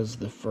was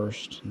the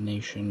first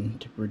nation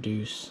to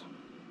produce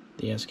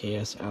the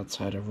SKS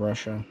outside of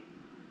Russia.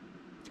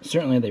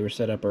 Certainly they were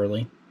set up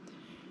early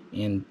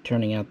in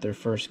turning out their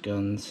first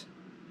guns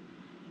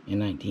in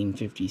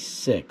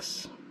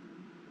 1956.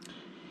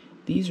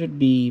 These would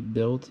be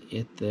built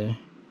at the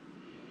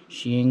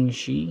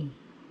Xiangxi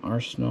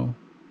Arsenal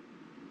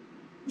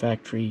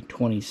Factory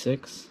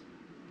 26,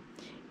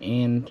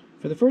 and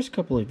for the first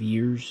couple of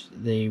years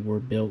they were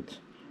built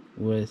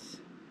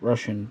with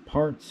Russian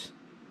parts,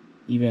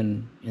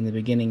 even in the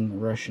beginning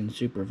Russian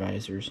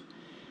supervisors.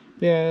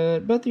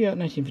 But throughout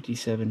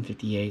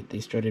 1957-58 they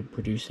started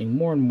producing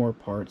more and more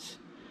parts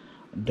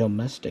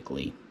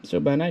domestically. So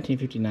by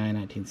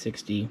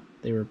 1959-1960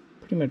 they were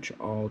pretty much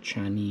all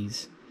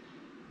Chinese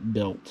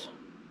built,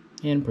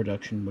 and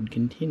production would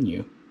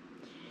continue.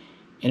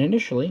 And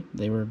initially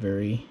they were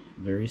very,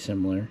 very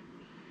similar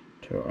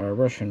to our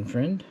Russian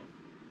friend.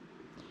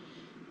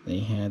 They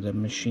had a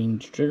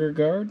machined trigger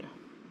guard.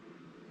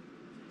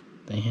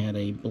 They had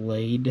a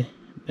blade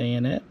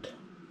bayonet.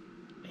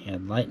 They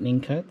had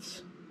lightning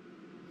cuts.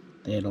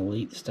 They had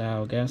elite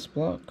style gas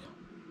block.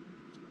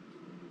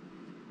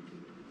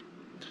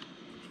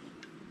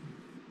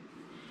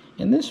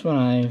 And this one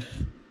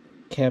I've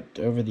kept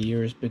over the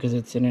years because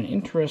it's in an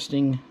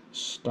interesting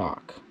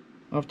stock,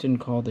 often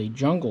called a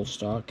jungle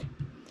stock.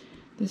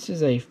 This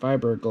is a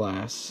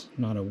fiberglass,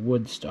 not a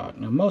wood stock.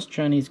 Now, most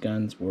Chinese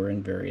guns were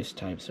in various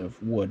types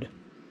of wood,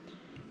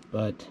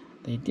 but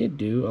they did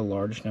do a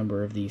large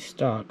number of these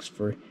stocks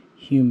for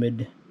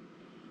humid,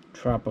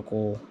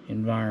 tropical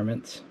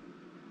environments.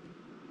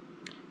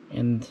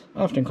 And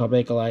often called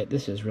bakelite,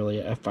 this is really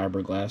a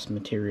fiberglass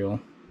material,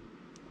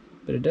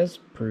 but it does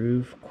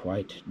prove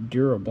quite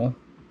durable,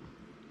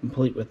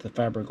 complete with the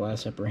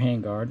fiberglass upper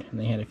handguard, and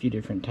they had a few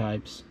different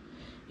types.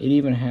 It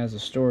even has a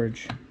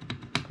storage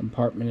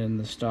compartment in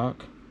the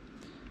stock.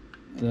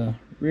 The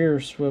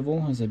rear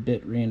swivel is a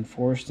bit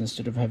reinforced.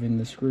 Instead of having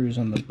the screws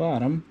on the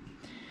bottom,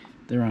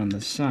 they're on the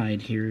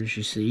side here, as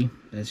you see.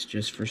 That's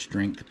just for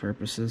strength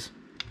purposes.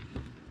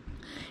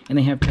 And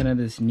they have kind of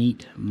this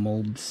neat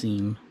mold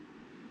seam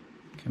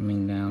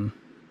coming down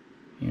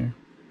here,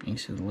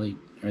 thanks to the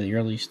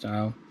early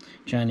style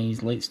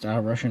Chinese, late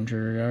style Russian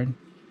trigger guard,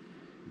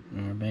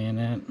 or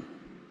bayonet,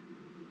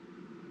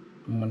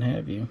 and what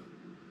have you.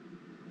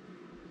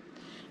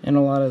 And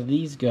a lot of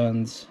these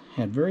guns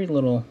had very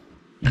little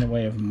in the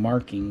way of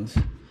markings,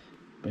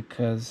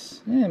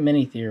 because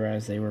many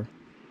theorize they were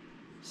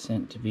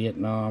sent to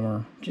Vietnam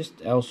or just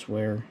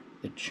elsewhere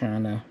that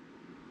China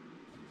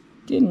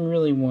didn't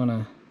really want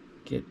to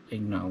get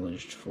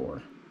acknowledged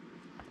for.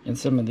 And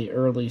some of the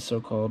early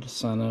so-called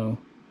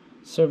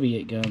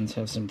Sino-Soviet guns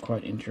have some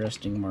quite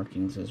interesting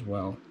markings as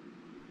well.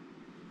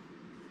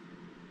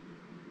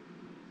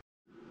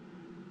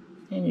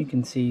 And you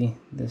can see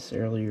this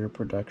earlier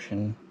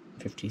production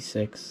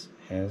 56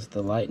 has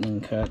the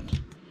lightning cut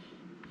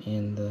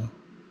in the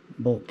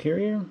bolt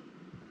carrier.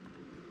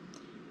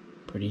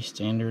 Pretty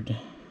standard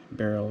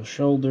barrel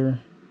shoulder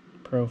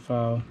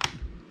profile,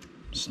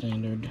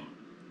 standard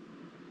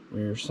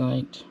rear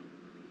sight.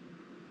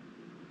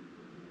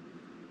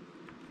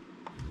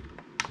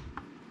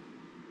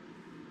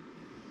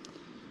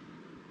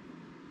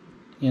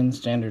 And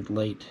standard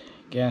late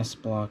gas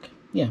block.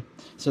 Yeah,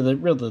 so the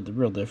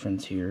real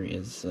difference here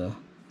is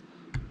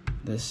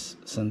this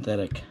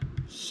synthetic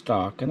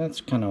stock, and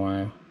that's kind of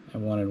why I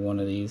wanted one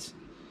of these.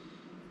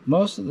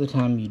 Most of the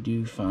time you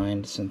do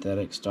find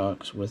synthetic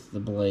stocks with the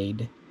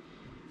blade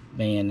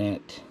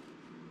bayonet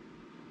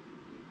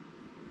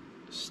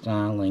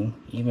styling.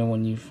 Even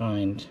when you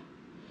find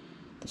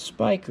the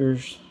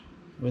spikers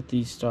with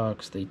these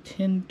stocks, they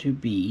tend to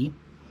be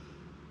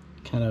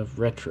kind of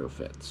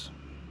retrofits.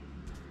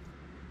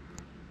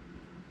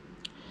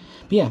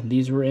 But yeah,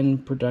 these were in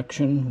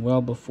production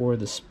well before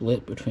the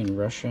split between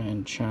Russia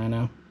and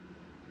China,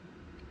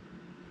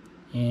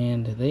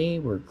 and they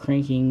were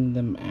cranking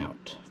them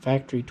out.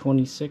 Factory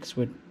 26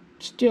 would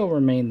still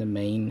remain the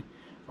main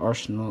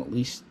arsenal, at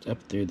least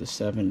up through the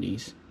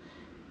 70s.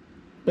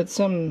 But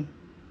some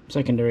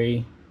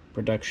secondary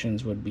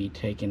productions would be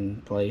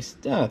taking place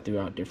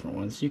throughout different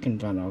ones. You can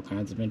find all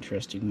kinds of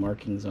interesting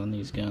markings on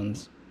these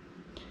guns,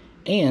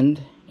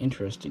 and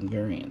interesting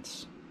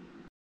variants.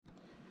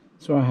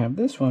 So I have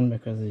this one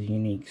because of the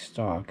unique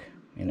stock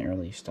and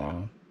early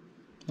style.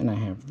 And I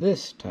have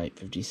this Type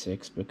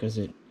 56 because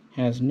it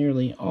has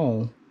nearly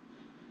all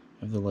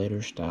of the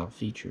later style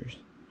features.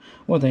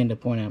 One thing to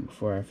point out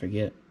before I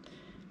forget,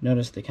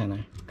 notice the kind of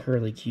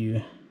curly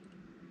Q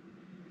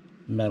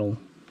metal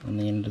on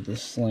the end of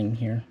this sling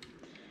here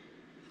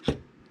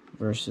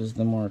versus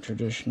the more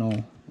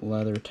traditional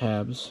leather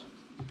tabs.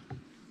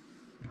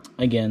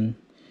 Again,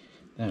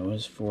 that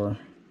was for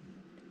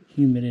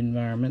humid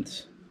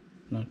environments,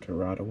 not to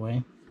rot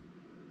away.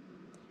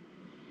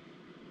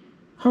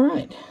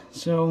 Alright,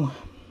 so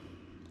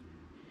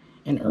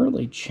an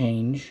early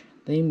change,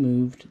 they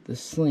moved the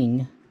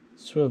sling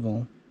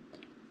swivel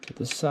to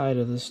the side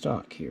of the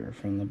stock here,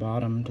 from the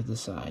bottom to the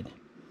side.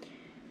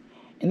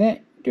 And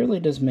that really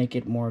does make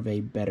it more of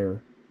a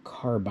better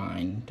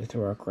carbine to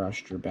throw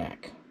across your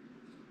back.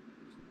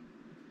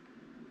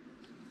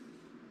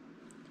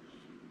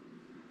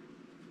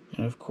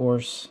 And of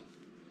course,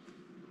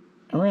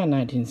 around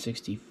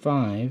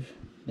 1965,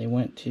 they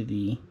went to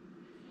the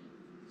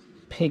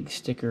pig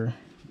sticker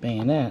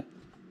bayonet,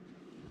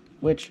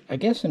 which I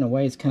guess in a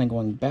way is kind of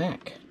going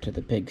back to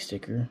the pig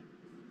sticker,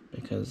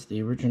 because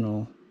the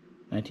original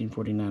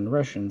 1949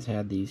 Russians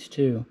had these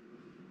too,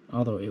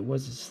 although it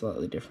was a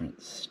slightly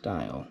different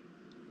style.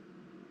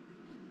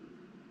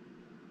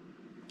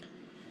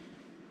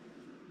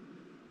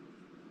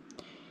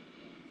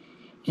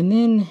 And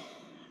then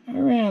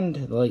around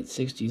the late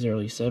 60s,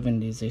 early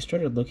 70s, they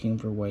started looking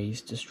for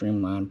ways to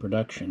streamline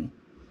production.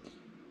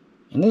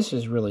 And this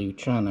is really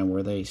China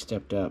where they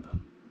stepped up.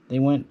 They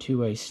went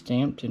to a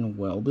stamped and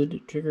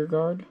welded trigger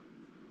guard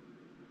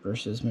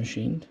versus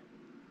machined.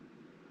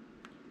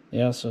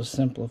 They also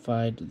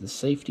simplified the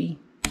safety,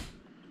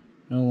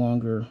 no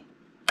longer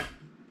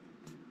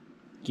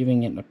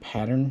giving it a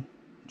pattern,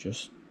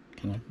 just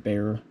kind of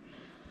bare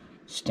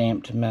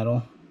stamped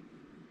metal.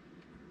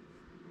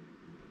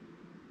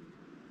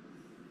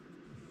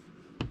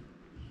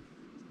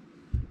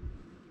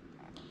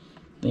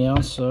 They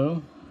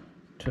also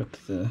took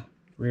the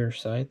rear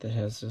sight that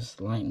has this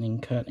lightning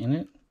cut in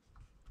it,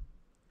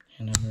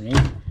 and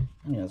underneath,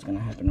 I knew that was going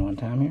to happen one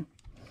time here,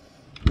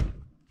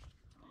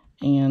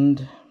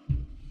 and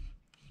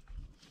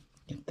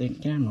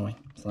get out of my way,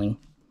 sling.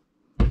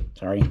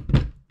 Sorry.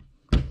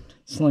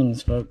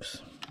 Slings,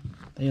 folks.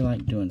 They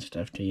like doing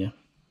stuff to you.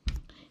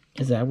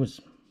 As I was...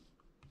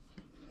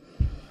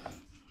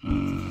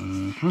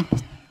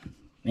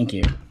 Thank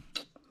you.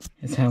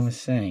 As I was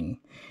saying,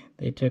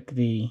 they took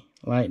the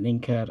lightning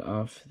cut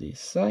off the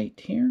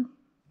sight here,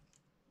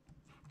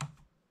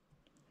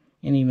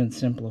 and even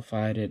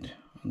simplified it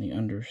on the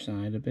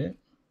underside a bit.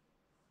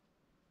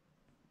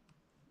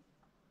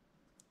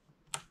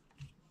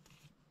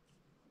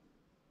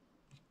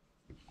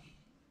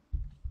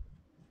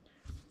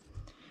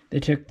 They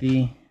took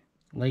the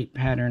late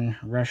pattern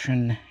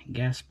Russian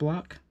gas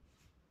block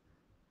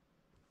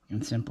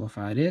and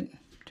simplified it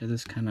to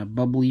this kind of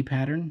bubbly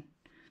pattern.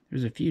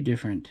 There's a few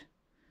different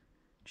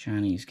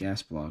Chinese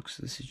gas blocks.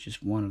 This is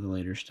just one of the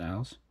later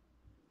styles.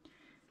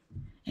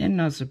 And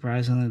not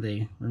surprisingly,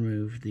 they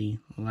removed the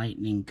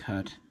lightning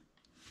cut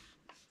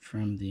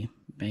from the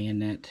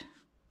bayonet,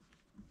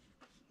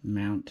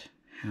 mount,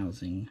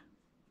 housing,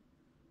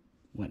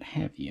 what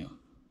have you.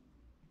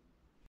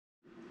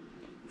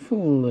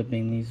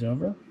 Flipping these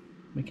over,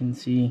 we can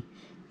see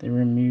they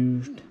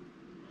removed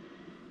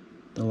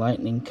the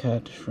lightning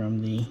cut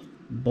from the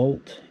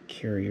bolt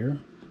carrier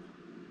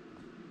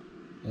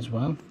as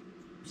well,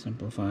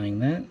 simplifying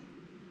that.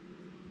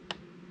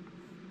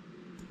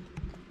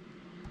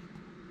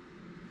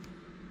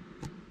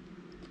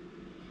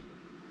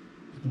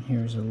 And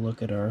here's a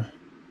look at our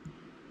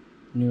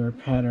newer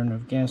pattern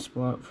of gas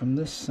block from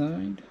this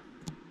side.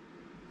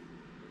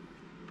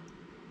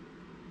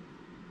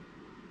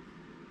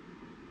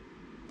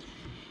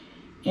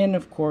 And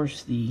of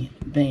course the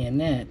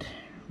bayonet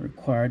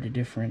required a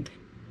different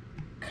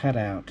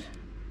cutout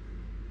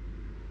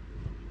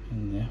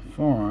in the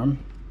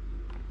forearm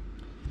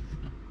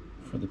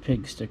for the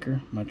pig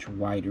sticker, much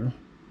wider.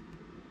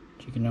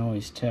 But you can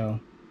always tell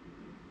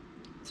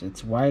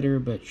it's wider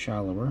but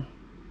shallower.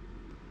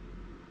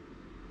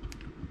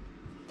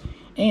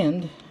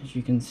 And as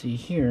you can see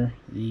here,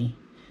 the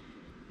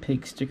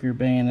pig sticker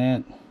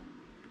bayonet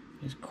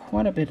is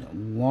quite a bit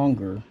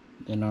longer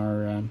than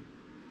our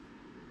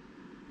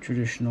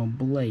traditional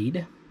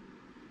blade,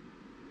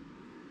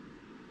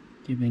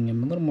 giving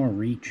him a little more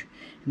reach.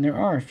 And there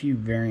are a few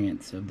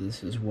variants of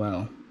this as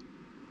well.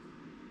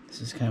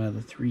 This is kind of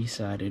the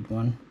three-sided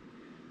one.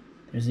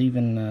 There's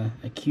even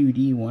a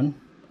QD one,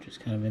 which is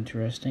kind of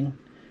interesting.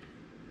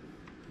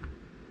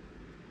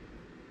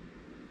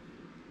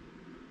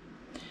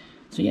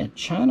 So yeah,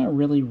 China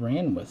really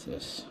ran with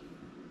this.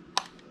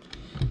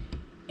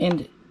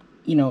 And,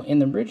 you know, in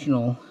the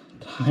original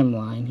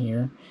timeline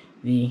here,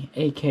 the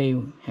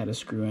AK had a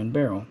screw-in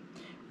barrel.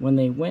 When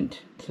they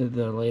went to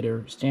the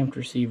later stamped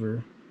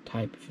receiver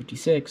Type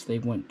 56, they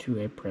went to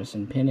a press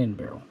and pin-in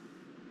barrel.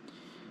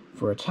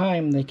 For a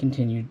time, they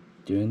continued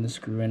doing the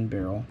screw-in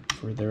barrel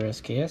for their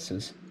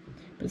SKSs.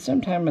 But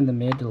sometime in the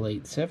mid to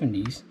late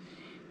 70s,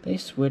 they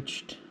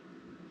switched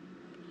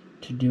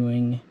to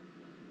doing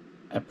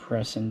a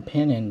press and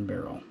pin-in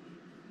barrel,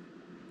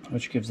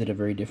 which gives it a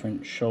very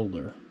different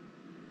shoulder.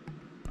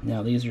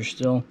 Now, these are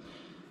still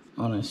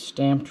on a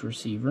stamped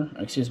receiver,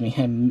 excuse me,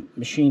 a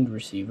machined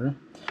receiver,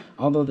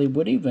 although they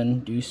would even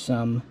do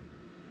some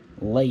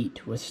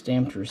late with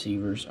stamped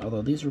receivers,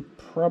 although these are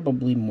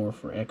probably more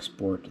for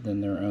export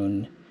than their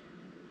own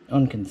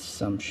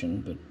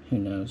consumption, but who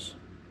knows.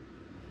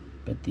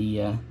 But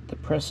the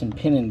press and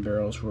pin-in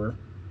barrels were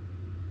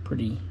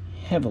pretty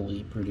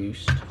heavily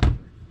produced.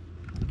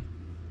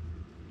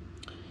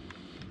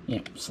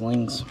 Yeah,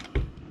 slings.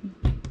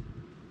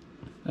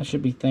 I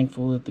should be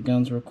thankful that the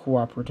guns were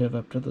cooperative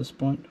up to this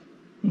point.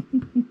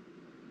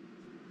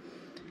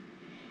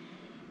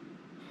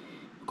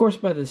 Of course,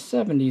 by the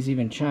 70s,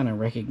 even China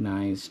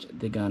recognized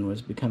the gun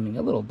was becoming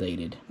a little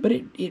dated, but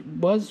it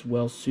was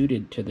well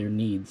suited to their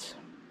needs.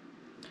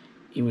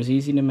 It was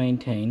easy to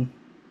maintain.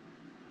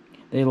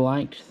 They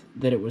liked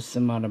that it was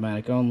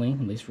semi-automatic only,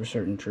 at least for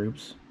certain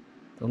troops.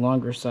 The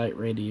longer sight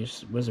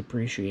radius was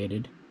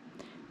appreciated.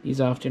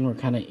 These often were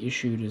kind of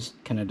issued as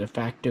kind of de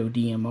facto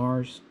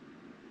DMRs.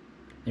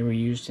 They were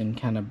used in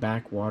kind of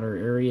backwater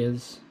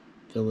areas,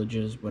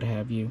 villages, what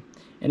have you.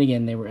 And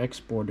again, they were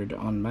exported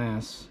en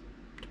masse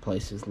to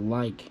places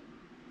like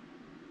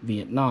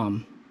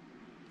Vietnam.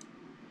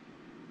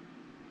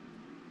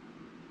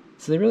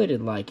 So they really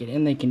did like it,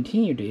 and they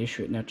continued to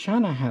issue it. Now,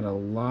 China had a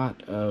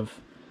lot of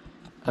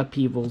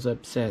upheavals,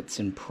 upsets,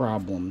 and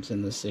problems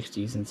in the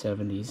 60s and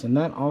 70s, and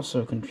that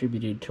also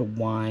contributed to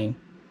why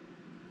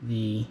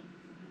the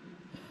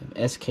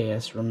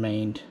SKS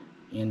remained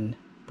in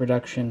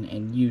production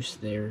and use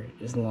there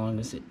as long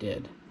as it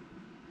did.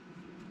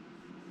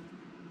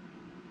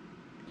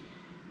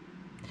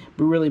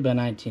 But really by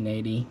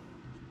 1980,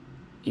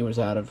 it was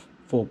out of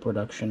full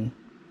production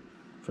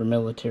for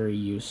military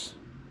use.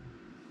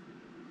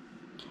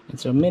 And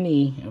so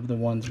many of the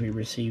ones we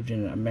received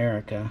in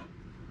America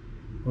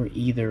were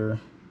either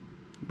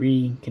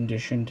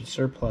reconditioned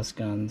surplus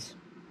guns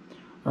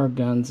or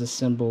guns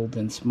assembled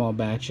in small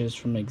batches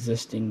from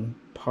existing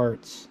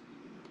parts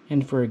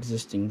and for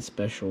existing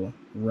special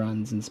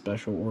runs and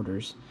special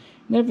orders.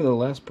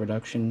 Nevertheless,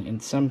 production in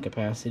some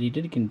capacity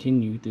did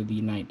continue through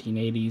the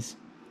 1980s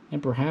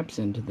and perhaps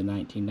into the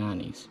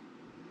 1990s.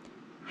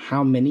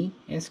 How many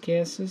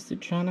SKSs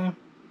did China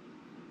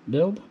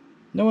build?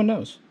 No one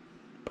knows.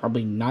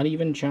 Probably not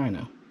even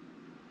China.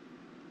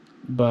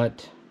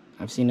 But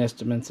I've seen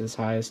estimates as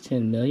high as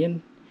 10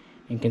 million,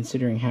 and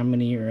considering how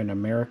many are in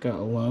America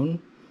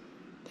alone,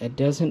 that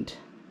doesn't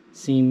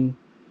seem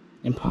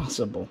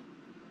impossible.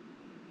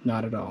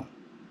 Not at all.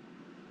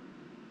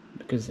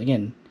 Because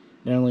again,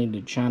 not only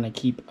did China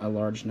keep a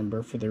large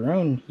number for their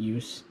own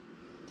use,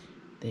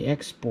 they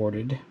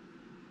exported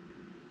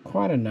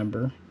quite a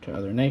number to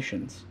other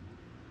nations.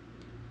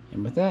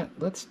 And with that,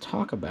 let's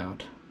talk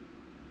about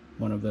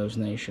one of those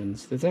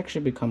nations that's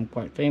actually become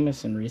quite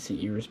famous in recent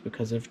years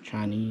because of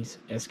Chinese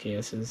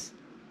SKSs,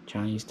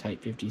 Chinese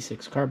Type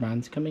 56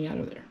 carbines coming out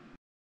of there.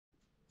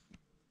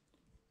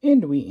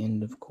 And we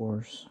end, of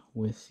course,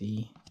 with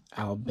the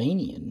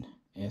Albanian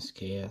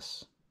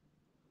SKS.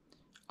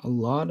 A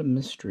lot of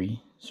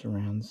mystery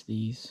surrounds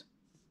these,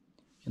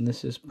 and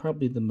this is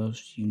probably the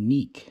most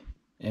unique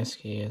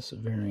SKS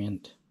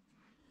variant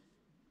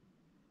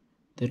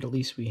that at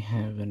least we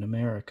have in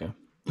America.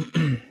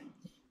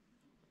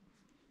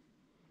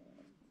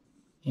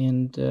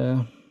 And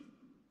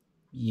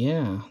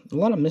Yeah, a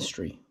lot of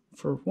mystery.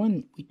 For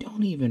one, we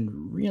don't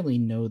even really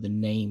know the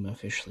name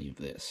officially of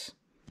this.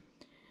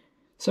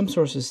 Some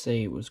sources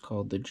say it was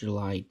called the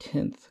July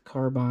 10th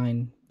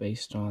Carbine,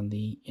 based on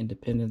the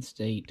independence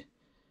date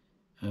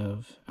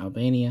of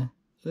Albania.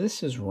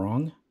 This is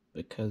wrong,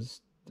 because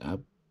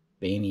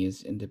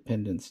Albania's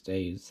independence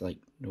day is like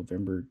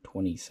November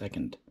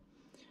 22nd.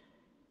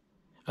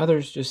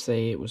 Others just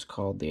say it was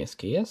called the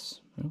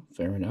SKS. Well,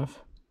 fair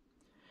enough.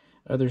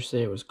 Others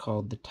say it was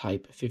called the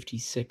Type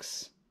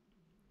 56-1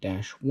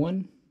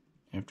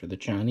 after the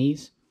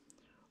Chinese,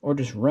 or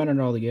just run it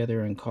all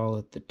together and call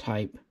it the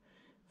Type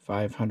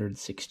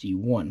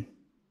 561.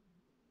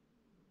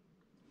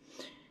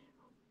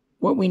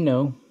 What we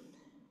know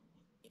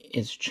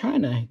is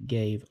China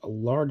gave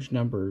large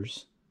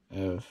numbers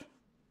of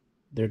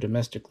their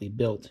domestically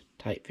built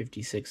Type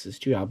 56s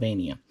to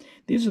Albania.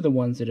 These are the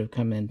ones that have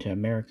come into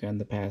America in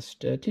the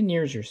past 10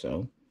 years or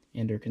so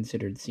and are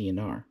considered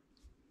CNR,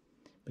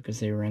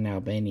 because they were in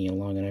Albania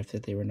long enough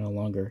that they were no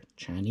longer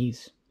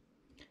Chinese.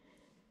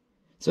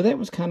 So that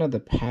was kind of the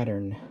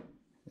pattern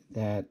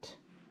that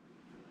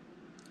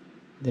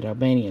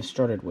Albania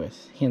started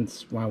with,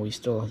 hence why we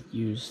still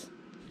use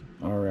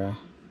our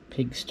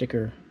pig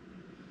sticker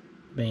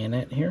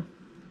bayonet here.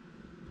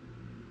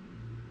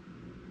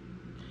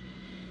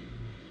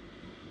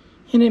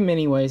 And in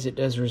many ways it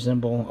does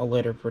resemble a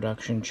later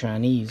production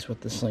Chinese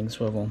with the sling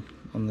swivel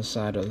on the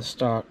side of the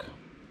stock.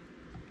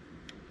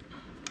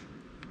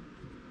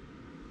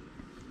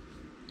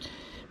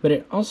 But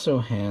it also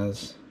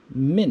has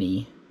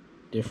many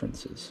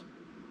differences.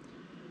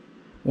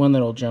 One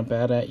that'll jump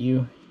out at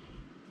you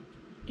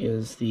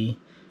is the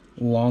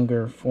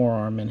longer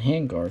forearm and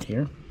handguard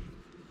here,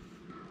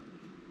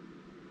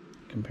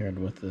 compared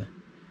with the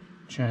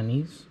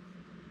Chinese,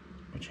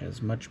 which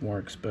has much more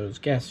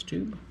exposed gas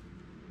tube.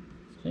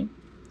 See?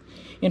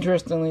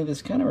 Interestingly,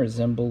 this kind of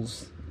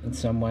resembles, in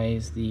some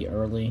ways, the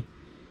early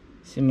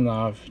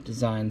Simonova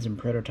designs and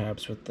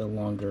prototypes with the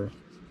longer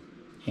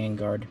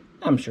handguard.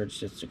 I'm sure it's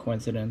just a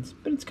coincidence,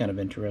 but it's kind of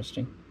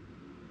interesting.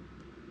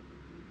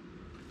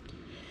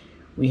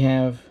 We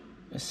have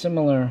a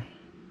similar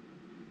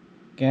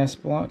gas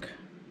block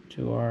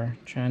to our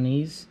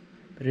Chinese,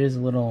 but it is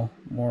a little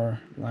more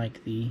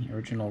like the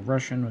original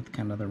Russian with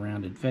kind of the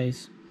rounded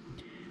face.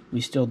 We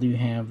still do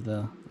have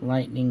the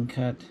lightning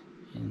cut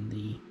in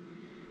the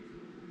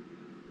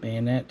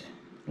bayonet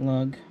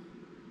lug.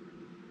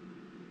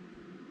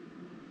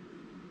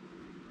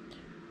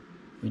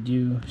 We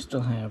do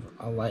still have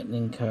a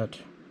lightning cut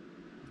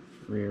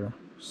rear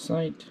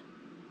sight.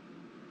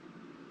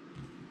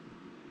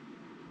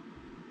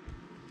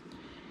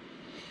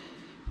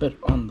 But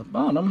on the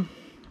bottom,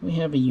 we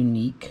have a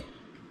unique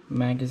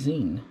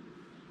magazine.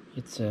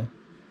 It's a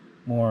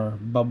more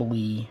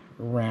bubbly,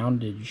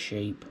 rounded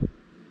shape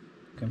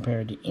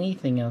compared to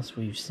anything else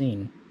we've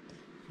seen.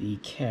 The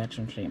catch,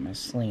 I'm trying to get my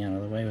sling out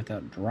of the way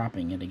without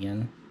dropping it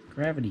again.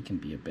 Gravity can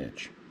be a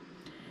bitch.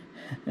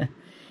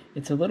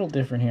 It's a little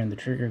different here in the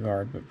trigger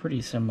guard, but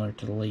pretty similar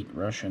to the late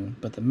Russian.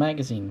 But the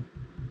magazine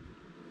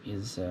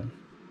is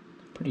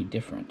pretty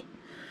different.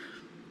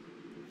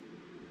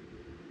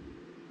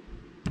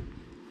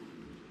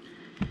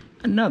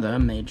 Another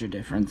major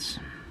difference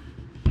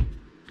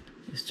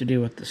is to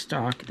do with the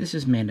stock. This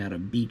is made out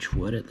of beech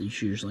wood, at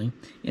least usually,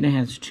 and it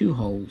has two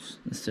holes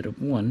instead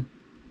of one.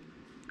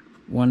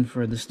 One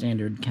for the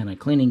standard kind of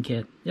cleaning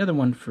kit, the other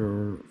one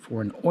for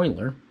an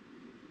oiler.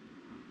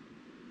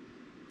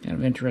 Kind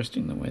of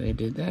interesting the way they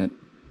did that.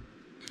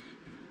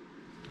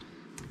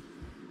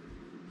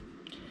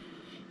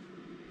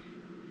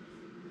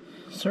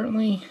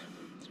 Certainly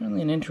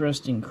an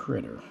interesting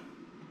critter.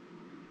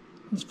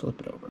 Let's flip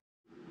it over.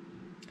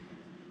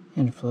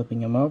 And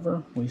flipping them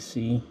over, we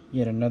see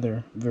yet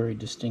another very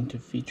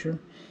distinctive feature.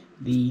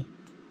 The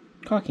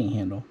cocking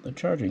handle, the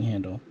charging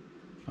handle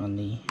on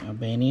the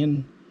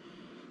Albanian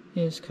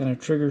is kind of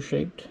trigger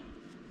shaped,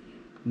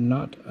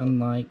 not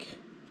unlike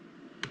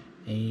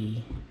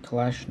a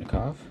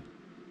Kalashnikov.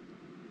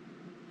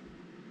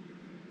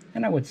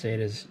 And I would say it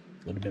is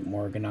a little bit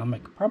more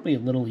ergonomic, probably a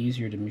little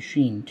easier to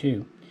machine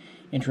too.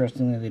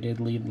 Interestingly, they did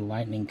leave the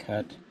lightning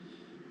cut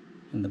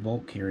in the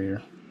bolt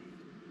carrier.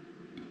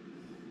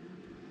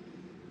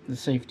 The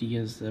safety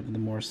is of the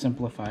more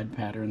simplified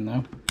pattern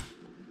though.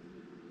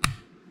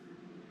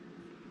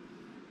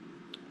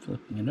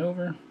 Flipping it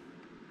over.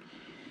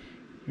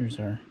 Here's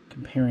our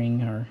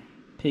comparing our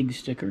pig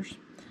stickers.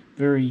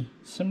 Very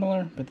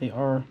similar, but they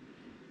are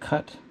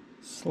cut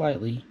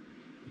slightly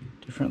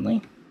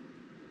differently.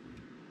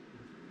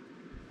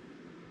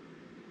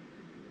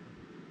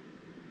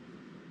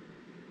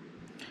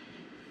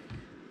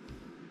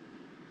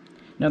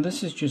 Now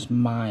this is just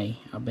my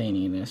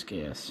Albanian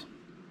SKS.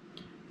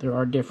 There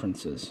are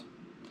differences.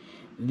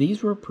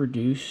 These were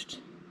produced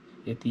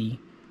at the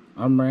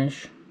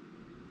Umgransh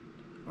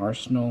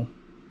Arsenal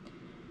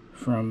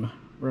from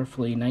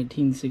roughly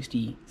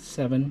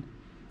 1967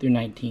 through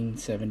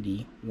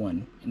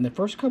 1971. In the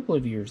first couple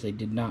of years, they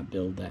did not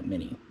build that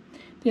many.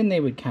 Then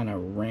they would kind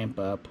of ramp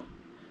up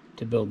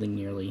to building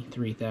nearly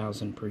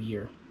 3,000 per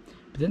year.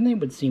 but then they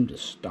would seem to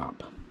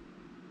stop.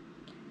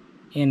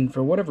 And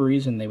for whatever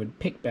reason, they would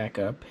pick back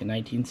up in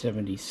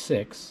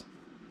 1976.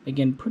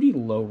 Again, pretty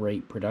low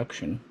rate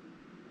production.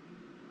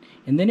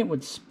 And then it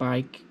would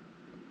spike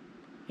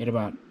at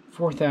about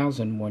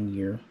 4,000 one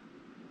year,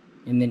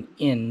 and then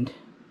end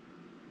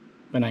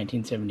by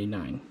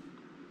 1979.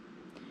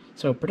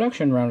 So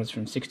production run was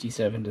from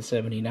 67 to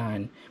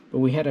 79, but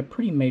we had a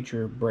pretty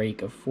major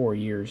break of 4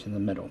 years in the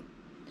middle.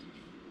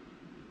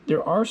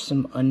 There are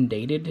some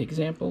undated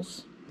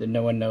examples that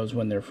no one knows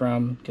when they're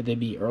from. Could they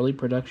be early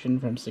production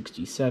from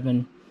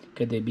 67?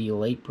 Could they be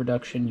late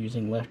production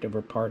using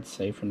leftover parts,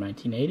 say from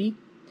 1980?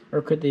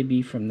 Or could they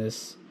be from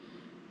this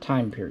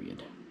time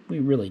period? We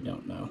really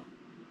don't know.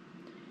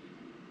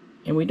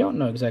 And we don't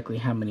know exactly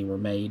how many were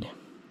made.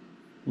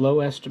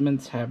 Low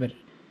estimates have it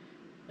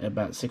at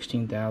about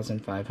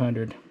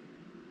 16,500.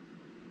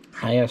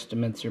 High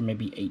estimates are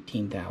maybe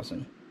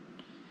 18,000.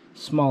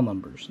 Small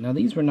numbers. Now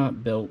these were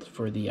not built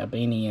for the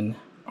Albanian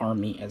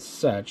army as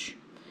such.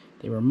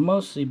 They were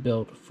mostly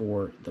built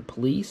for the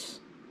police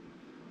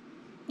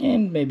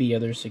and maybe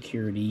other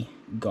security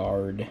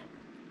guard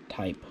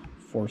type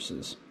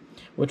forces,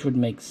 which would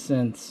make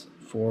sense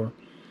for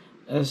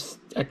a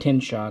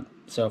 10-shot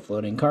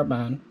self-loading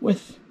carbine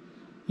with,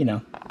 you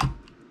know,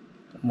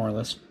 more or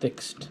less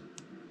fixed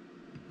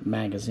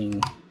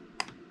magazine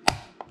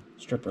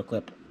stripper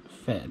clip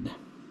fed.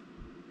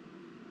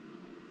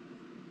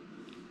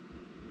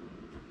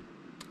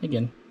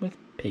 Again, with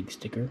pig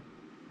sticker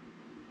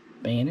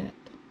bayonet.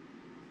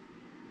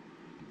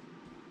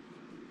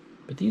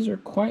 But these are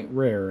quite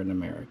rare in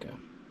America.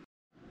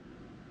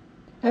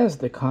 As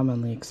the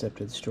commonly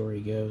accepted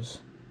story goes,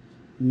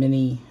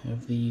 many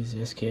of these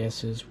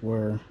SKSs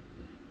were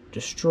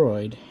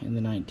destroyed in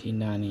the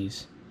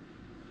 1990s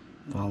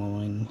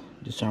following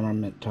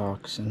disarmament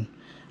talks and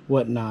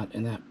whatnot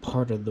in that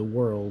part of the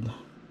world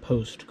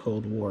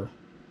post-Cold War.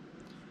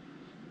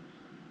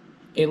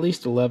 At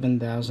least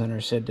 11,000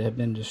 are said to have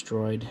been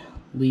destroyed,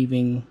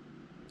 leaving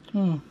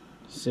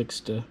 6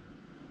 to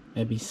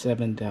maybe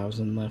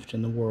 7,000 left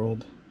in the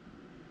world.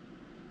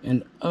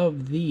 And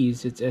of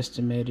these, it's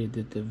estimated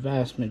that the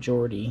vast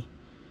majority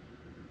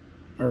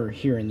are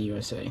here in the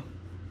USA.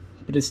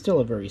 But it's still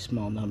a very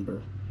small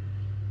number.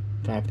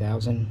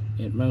 5,000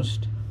 at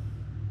most.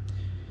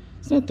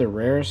 It's not the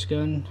rarest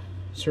gun.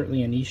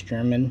 Certainly an East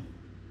German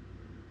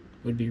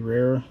would be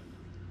rare.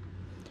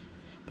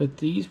 But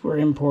these were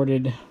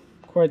imported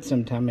quite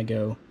some time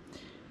ago.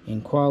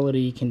 In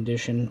quality,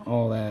 condition,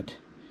 all that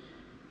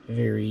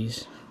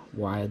varies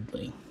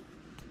widely.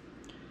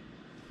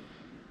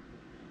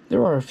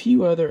 There are a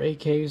few other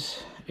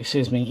SKSs.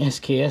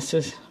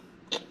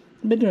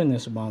 I've been doing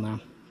this a while now.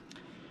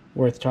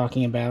 Worth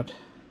talking about.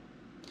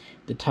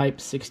 The Type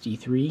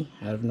 63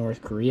 out of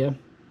North Korea.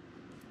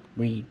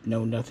 We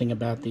know nothing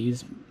about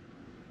these.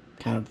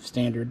 Kind of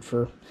standard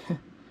for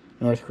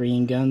North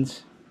Korean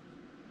guns.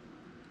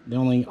 The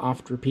only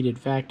oft-repeated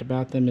fact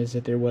about them is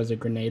that there was a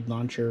grenade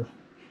launcher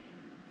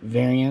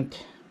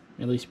variant,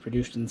 at least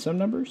produced in some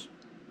numbers.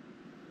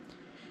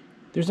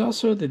 There's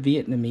also the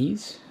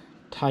Vietnamese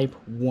Type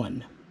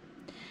 1.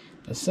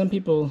 Now, some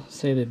people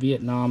say that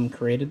Vietnam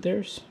created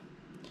theirs.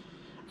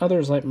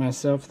 Others, like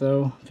myself,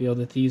 though, feel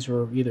that these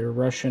were either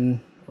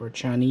Russian or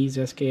Chinese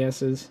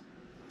SKSs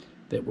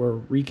that were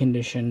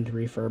reconditioned,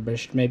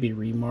 refurbished, maybe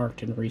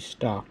remarked and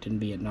restocked in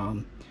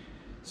Vietnam.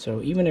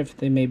 So even if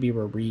they maybe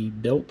were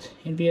rebuilt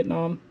in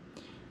Vietnam,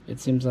 it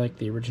seems like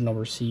the original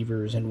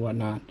receivers and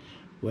whatnot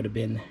would have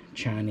been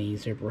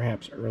Chinese or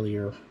perhaps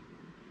earlier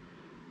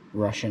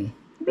Russian.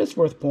 But it's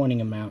worth pointing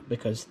them out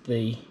because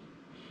they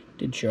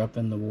did show up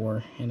in the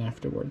war and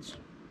afterwards.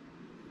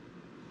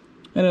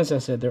 And as I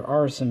said, there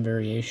are some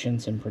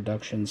variations in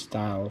production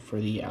style for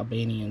the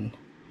Albanian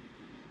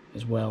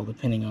as well,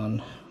 depending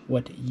on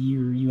what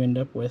year you end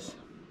up with.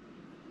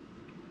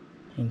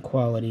 And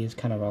quality is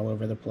kind of all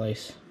over the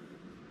place.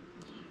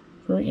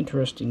 Very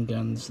interesting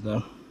guns,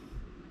 though.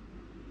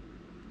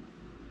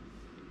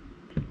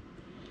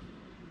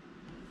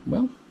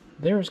 Well,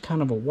 there's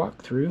kind of a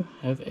walkthrough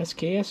of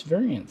SKS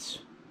variants.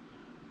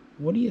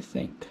 What do you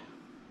think?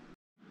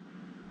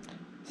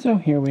 So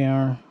here we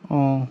are,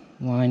 all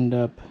lined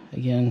up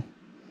again.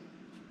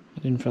 I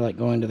didn't feel like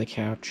going to the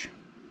couch,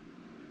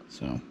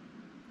 so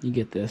you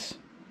get this.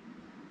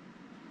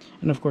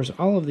 And of course,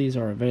 all of these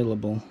are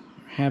available,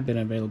 or have been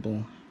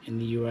available in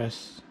the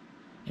US,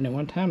 and at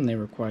one time they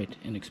were quite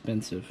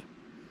inexpensive.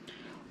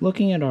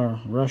 Looking at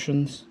our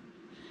Russians,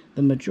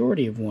 the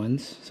majority of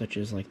ones, such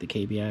as like the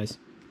KBIs,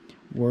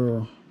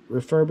 were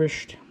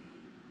refurbished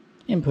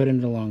and put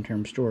into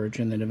long-term storage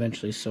and then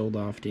eventually sold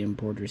off to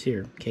importers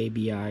here,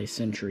 KBI,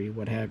 Century,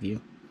 what have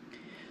you.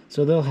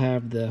 So they'll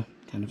have the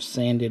kind of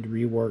sanded,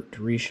 reworked,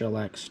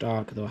 re-shellac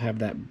stock. They'll have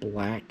that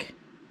black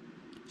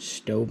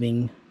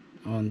stoving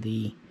on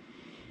the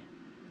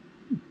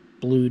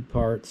blued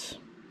parts,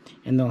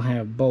 and they'll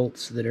have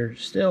bolts that are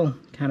still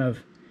kind of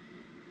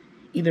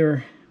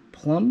either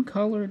plum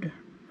colored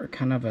or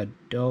kind of a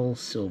dull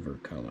silver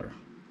color.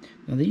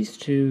 Now these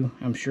two,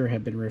 I'm sure,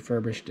 have been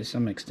refurbished to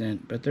some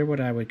extent, but they're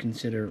what I would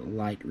consider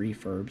light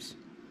refurbs.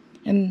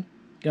 And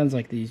guns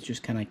like these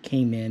just kind of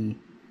came in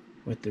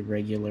with the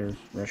regular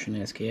Russian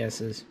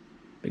SKSs,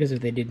 because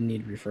if they didn't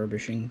need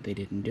refurbishing, they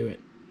didn't do it.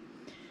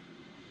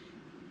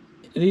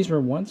 These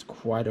were once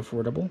quite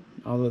affordable,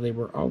 although they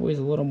were always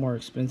a little more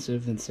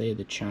expensive than, say,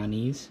 the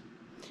Chinese.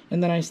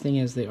 And the nice thing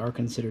is they are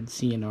considered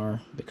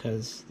CNR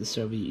because the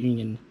Soviet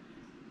Union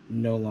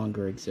no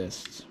longer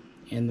exists.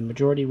 And the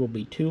majority will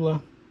be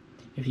Tula.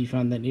 If you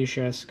found that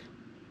Nishesк,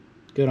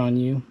 good on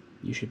you.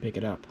 You should pick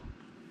it up.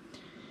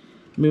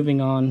 Moving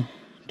on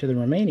to the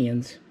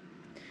Romanians,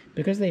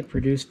 because they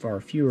produce far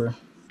fewer,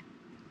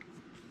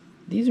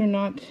 these are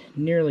not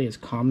nearly as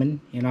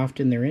common, and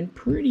often they're in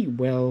pretty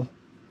well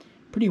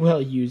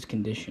used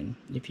condition.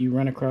 If you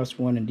run across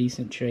one in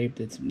decent shape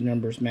that's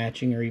numbers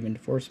matching or even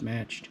force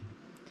matched,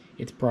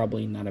 it's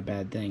probably not a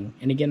bad thing.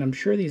 And again, I'm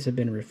sure these have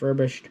been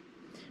refurbished,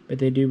 but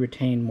they do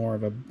retain more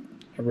of a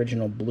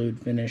original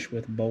blued finish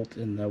with bolt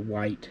in the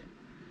white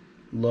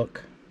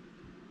look.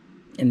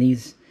 And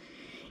these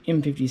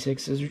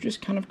M56s are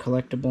just kind of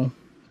collectible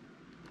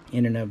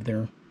in and of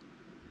their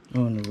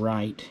own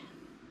right.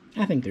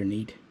 I think they're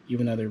neat,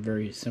 even though they're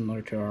very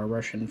similar to our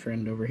Russian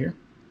friend over here.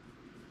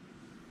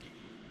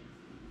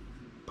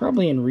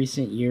 Probably in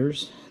recent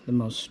years, the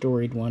most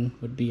storied one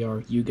would be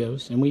our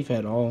Yugos, and we've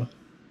had all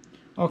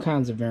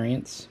kinds of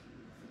variants.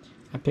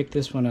 I picked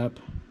this one up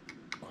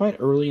quite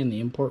early in the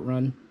import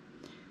run.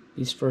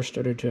 These first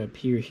started to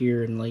appear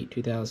here in late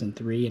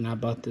 2003, and I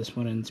bought this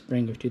one in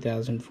spring of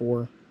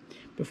 2004.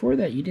 Before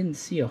that, you didn't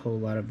see a whole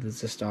lot of the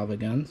Zastava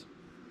guns,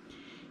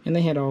 and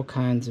they had all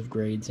kinds of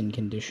grades and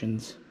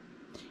conditions.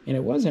 And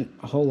it wasn't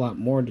a whole lot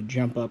more to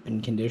jump up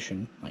in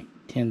condition, like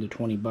 10 to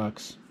 20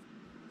 bucks.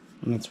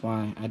 And that's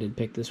why I did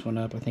pick this one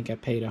up. I think I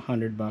paid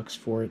 $100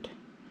 for it,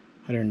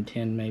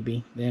 110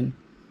 maybe then.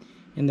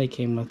 And they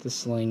came with the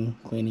sling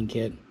cleaning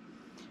kit,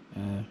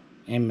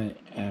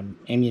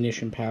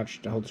 ammunition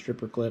pouch to hold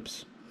stripper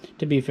clips.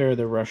 To be fair,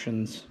 the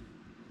Russians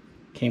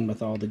came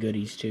with all the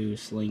goodies too,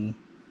 sling,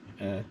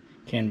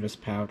 canvas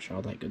pouch,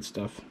 all that good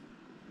stuff.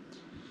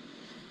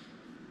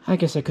 I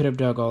guess I could have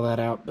dug all that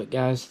out, but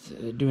guys,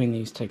 doing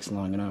these takes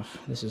long enough.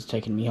 This is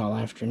taking me all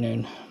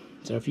afternoon.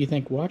 So if you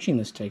think watching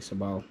this takes a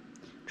while,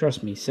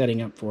 trust me,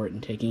 setting up for it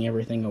and taking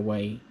everything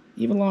away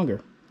even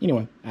longer.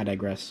 Anyway, I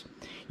digress.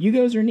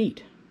 Yugos are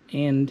neat,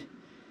 and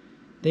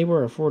they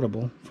were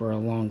affordable for a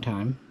long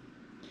time.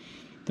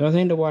 The other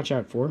thing to watch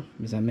out for,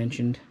 as I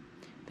mentioned,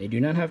 they do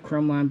not have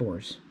chrome line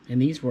bores,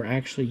 and these were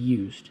actually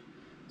used.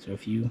 So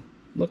if you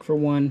look for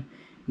one,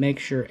 make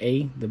sure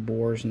A, the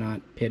bore's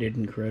not pitted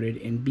and corroded,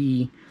 and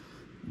B,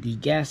 the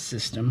gas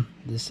system,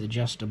 this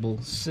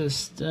adjustable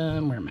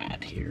system, where am I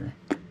at here?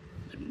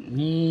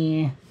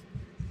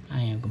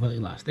 I am completely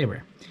lost. There we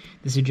are.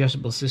 This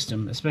adjustable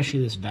system,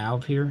 especially this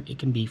valve here, it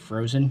can be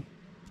frozen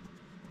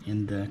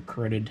in the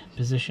corroded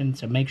position,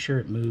 so make sure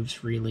it moves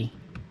freely.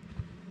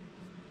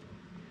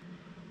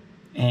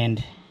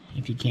 And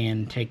if you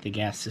can, take the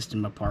gas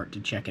system apart to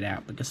check it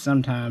out, because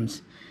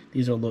sometimes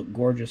these will look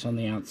gorgeous on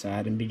the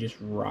outside and be just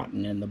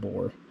rotten in the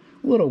bore.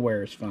 A little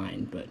wear is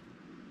fine, but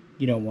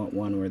you don't want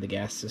one where the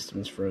gas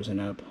system is frozen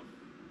up.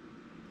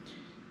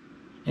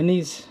 And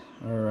these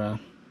are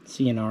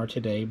CNR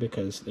today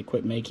because they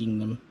quit making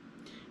them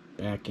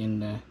back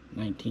in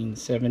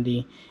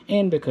 1970,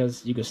 and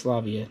because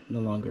Yugoslavia no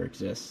longer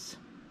exists.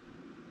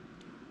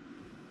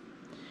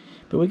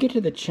 But we get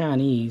to the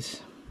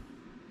Chinese,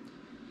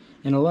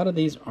 and a lot of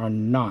these are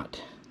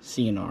not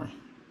CNR.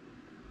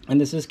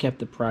 And this has kept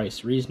the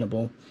price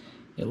reasonable,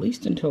 at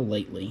least until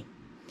lately.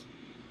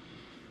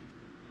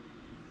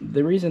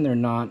 The reason they're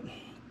not,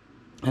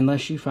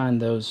 unless you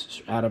find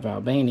those out of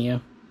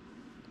Albania,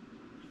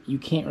 you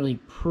can't really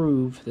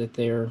prove that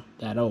they're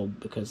that old,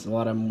 because a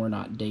lot of them were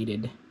not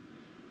dated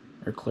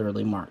or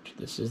clearly marked.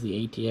 This is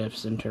the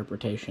ATF's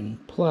interpretation.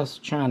 Plus,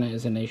 China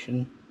as a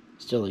nation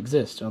still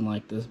exists,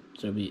 unlike the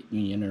Soviet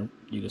Union or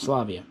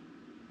Yugoslavia.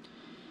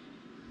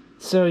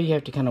 So you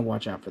have to kind of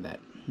watch out for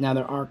that. Now,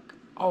 there are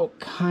all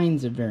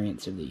kinds of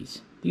variants of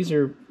these. These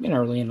are in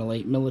early and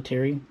late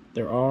military.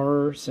 There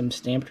are some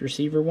stamped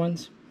receiver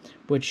ones,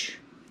 which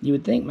you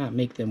would think might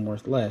make them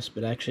worth less,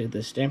 but actually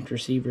the stamped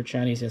receiver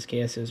Chinese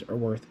SKSs are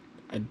worth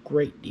a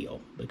great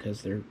deal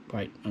because they're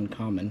quite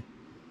uncommon.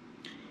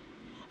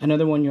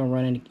 Another one you'll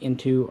run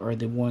into are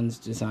the ones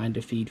designed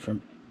to feed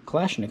from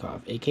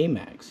Kalashnikov AK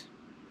mags.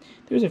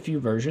 There's a few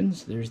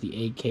versions. There's the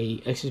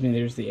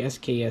there's the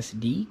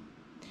SKSD,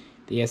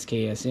 the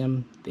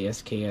SKSM, the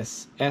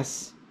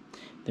SKSS.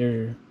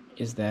 There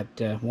is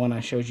that one I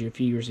showed you a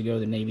few years ago,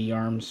 the Navy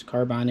Arms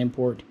Carbine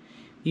import.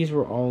 These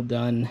were all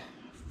done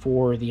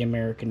for the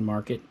American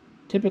market,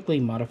 typically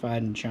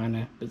modified in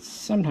China, but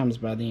sometimes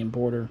by the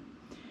importer.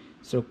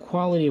 So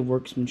quality of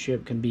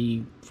workmanship can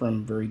be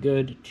from very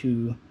good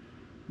to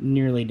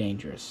nearly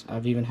dangerous.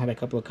 I've even had a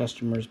couple of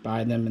customers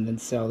buy them and then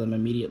sell them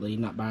immediately,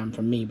 not buy them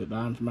from me, but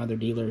buy them from other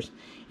dealers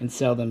and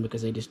sell them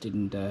because they just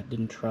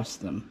didn't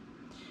trust them.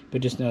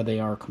 But just know they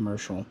are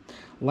commercial.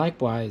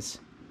 Likewise,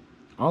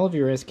 all of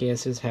your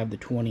SKSs have the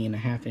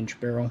 20.5-inch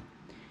barrel.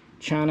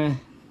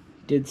 China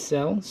did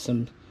sell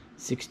some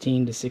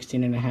 16 to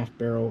 16.5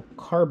 barrel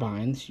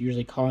carbines,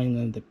 usually calling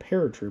them the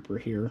paratrooper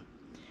here,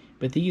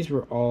 but these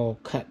were all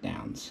cut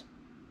downs.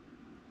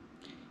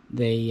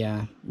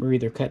 They were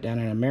either cut down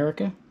in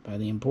America by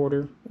the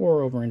importer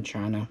or over in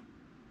China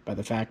by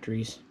the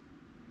factories.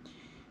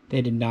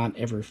 They did not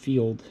ever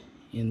field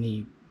in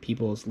the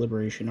People's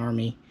Liberation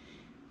Army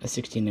a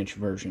 16-inch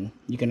version.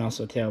 You can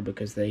also tell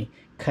because they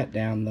cut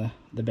down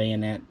the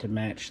bayonet to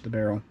match the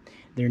barrel.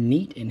 They're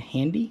neat and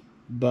handy,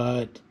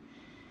 but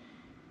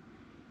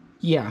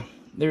yeah,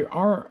 there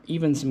are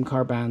even some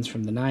carbines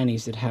from the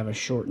 90s that have a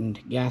shortened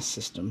gas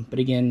system, but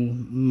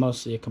again,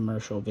 mostly a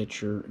commercial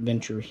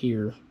venture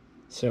here.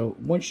 So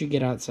once you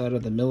get outside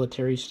of the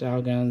military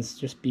style guns,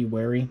 just be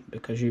wary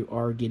because you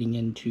are getting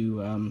into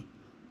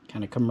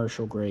kind of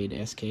commercial grade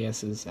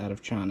SKSs out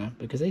of China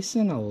because they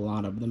send a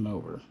lot of them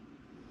over.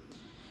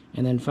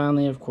 And then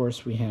finally, of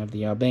course, we have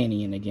the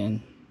Albanian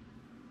again.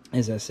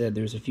 As I said,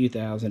 there's a few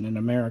thousand in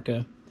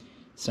America.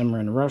 Some are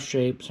in rough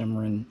shape, some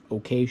are in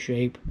okay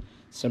shape,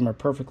 some are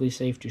perfectly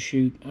safe to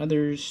shoot.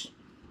 Others,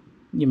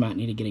 you might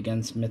need to get a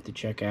gunsmith to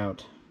check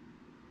out.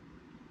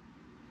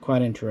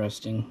 Quite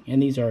interesting.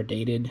 And these are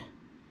dated,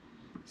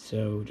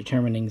 so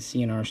determining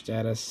CNR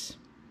status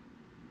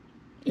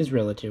is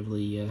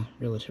relatively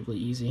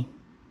easy.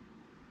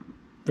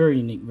 Very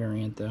unique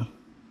variant, though.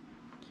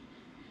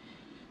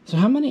 So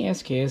how many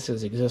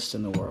SKSs exist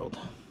in the world?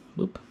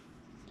 Whoop.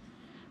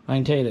 I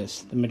can tell you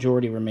this, the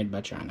majority were made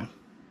by China.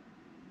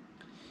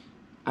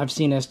 I've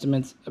seen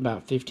estimates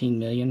about 15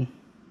 million,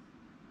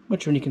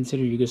 which when you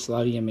consider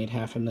Yugoslavia made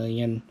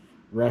 500,000,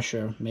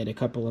 Russia made a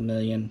couple of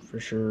million for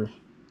sure.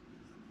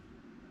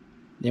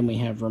 Then we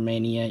have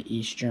Romania,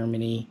 East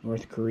Germany,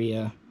 North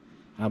Korea,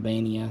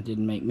 Albania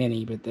didn't make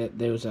many, but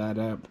those add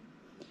up.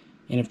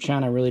 And if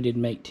China really did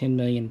make 10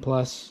 million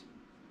plus,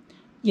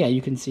 yeah,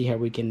 you can see how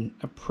we can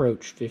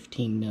approach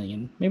 15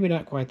 million. Maybe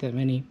not quite that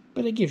many,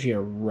 but it gives you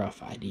a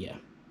rough idea.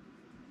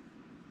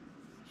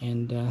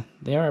 And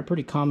they are a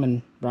pretty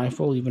common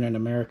rifle, even in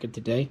America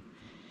today.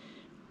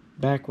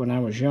 Back when I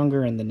was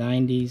younger, in the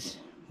 90s,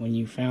 when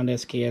you found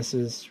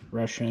SKSs,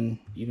 Russian,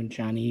 even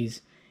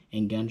Chinese,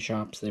 in gun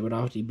shops, they would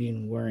often be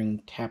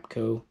wearing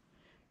Tapco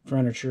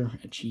furniture,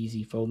 a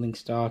cheesy folding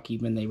stock.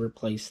 Even they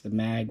replaced the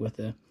mag with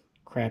a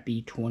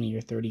crappy 20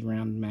 or 30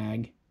 round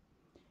mag.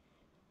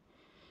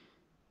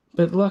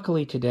 But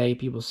luckily today,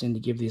 people seem to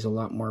give these a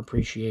lot more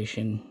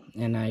appreciation,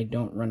 and I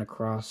don't run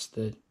across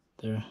the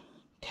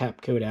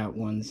tap-coat out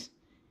ones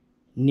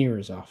near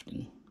as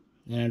often.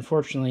 And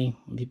unfortunately,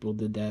 when people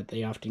did that,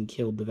 they often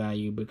killed the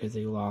value because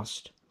they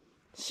lost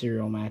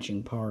serial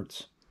matching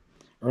parts.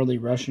 Early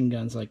Russian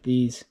guns like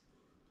these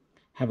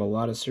have a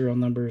lot of serial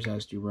numbers,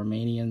 as do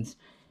Romanians.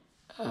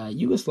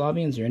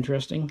 Yugoslavians are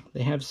interesting.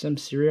 They have some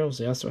serials.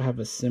 They also have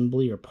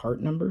assembly or part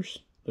numbers,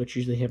 which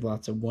usually have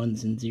lots of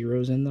ones and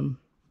zeros in them.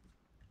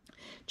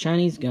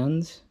 Chinese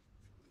guns,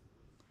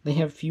 they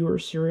have fewer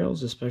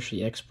serials,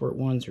 especially export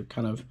ones or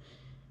kind of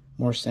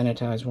more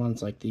sanitized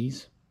ones like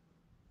these.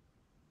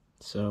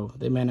 So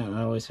they may not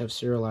always have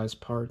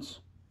serialized parts.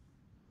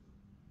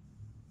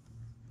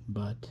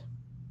 But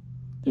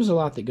there's a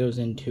lot that goes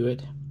into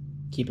it.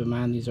 Keep in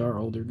mind these are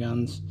older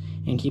guns.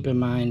 And keep in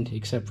mind,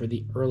 except for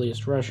the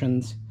earliest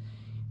Russians,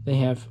 they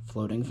have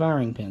floating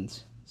firing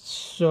pins.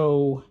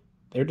 So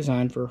they're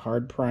designed for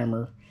hard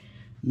primer,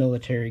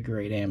 military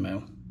grade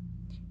ammo.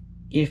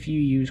 If you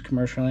use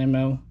commercial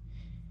ammo,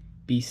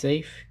 be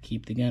safe.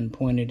 Keep the gun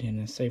pointed in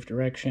a safe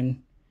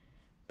direction,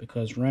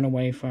 because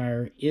runaway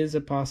fire is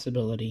a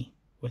possibility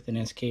with an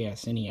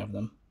SKS, any of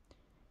them.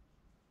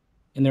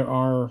 And there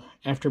are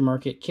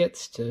aftermarket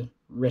kits to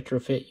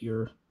retrofit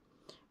your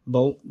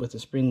bolt with a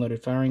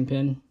spring-loaded firing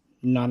pin.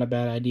 Not a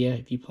bad idea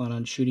if you plan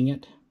on shooting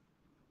it.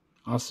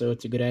 Also,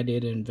 it's a good idea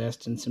to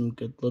invest in some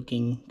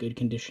good-looking,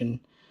 good-condition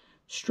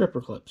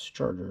stripper clips,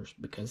 chargers,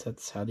 because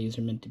that's how these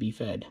are meant to be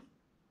fed.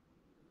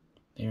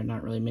 They are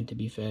not really meant to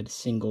be fed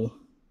single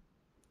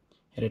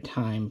at a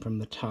time from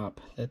the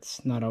top.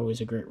 That's not always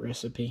a great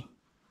recipe.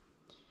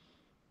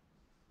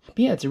 But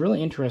yeah, it's a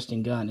really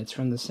interesting gun. It's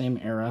from the same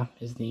era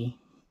as the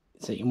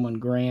M1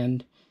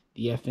 Grand,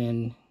 the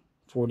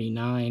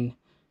FN49,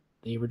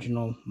 the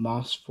original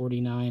Moss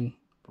 49,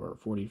 or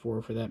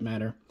 44 for that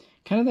matter.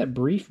 Kind of that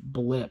brief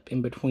blip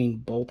in between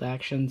bolt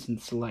actions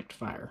and select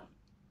fire,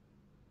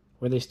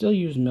 where they still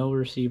used mill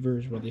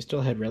receivers, where they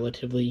still had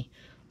relatively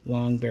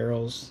long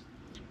barrels,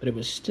 but it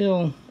was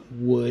still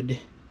wood,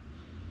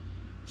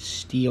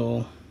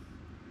 steel,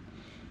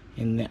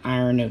 and the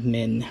iron of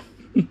men.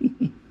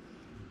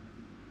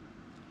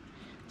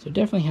 So it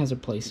definitely has a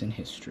place in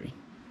history.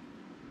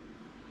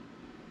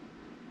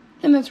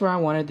 And that's where I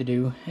wanted to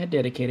do a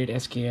dedicated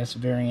SKS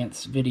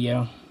variants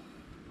video.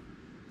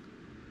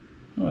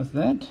 With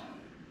that,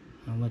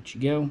 I'll let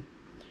you go.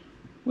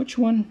 Which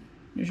one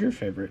is your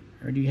favorite?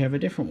 Or do you have a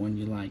different one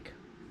you like?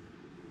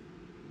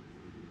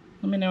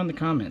 Let me know in the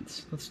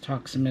comments. Let's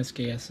talk some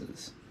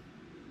SKSs.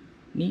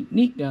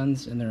 Neat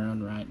guns in their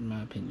own right, in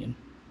my opinion.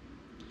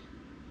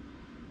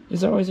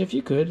 As always, if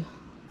you could,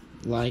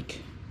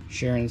 like,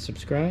 share, and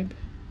subscribe.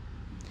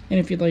 And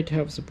if you'd like to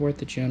help support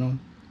the channel,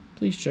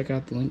 please check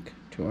out the link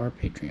to our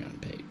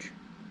Patreon page.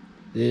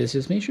 This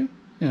is Misha,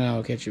 and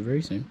I'll catch you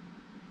very soon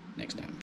next time.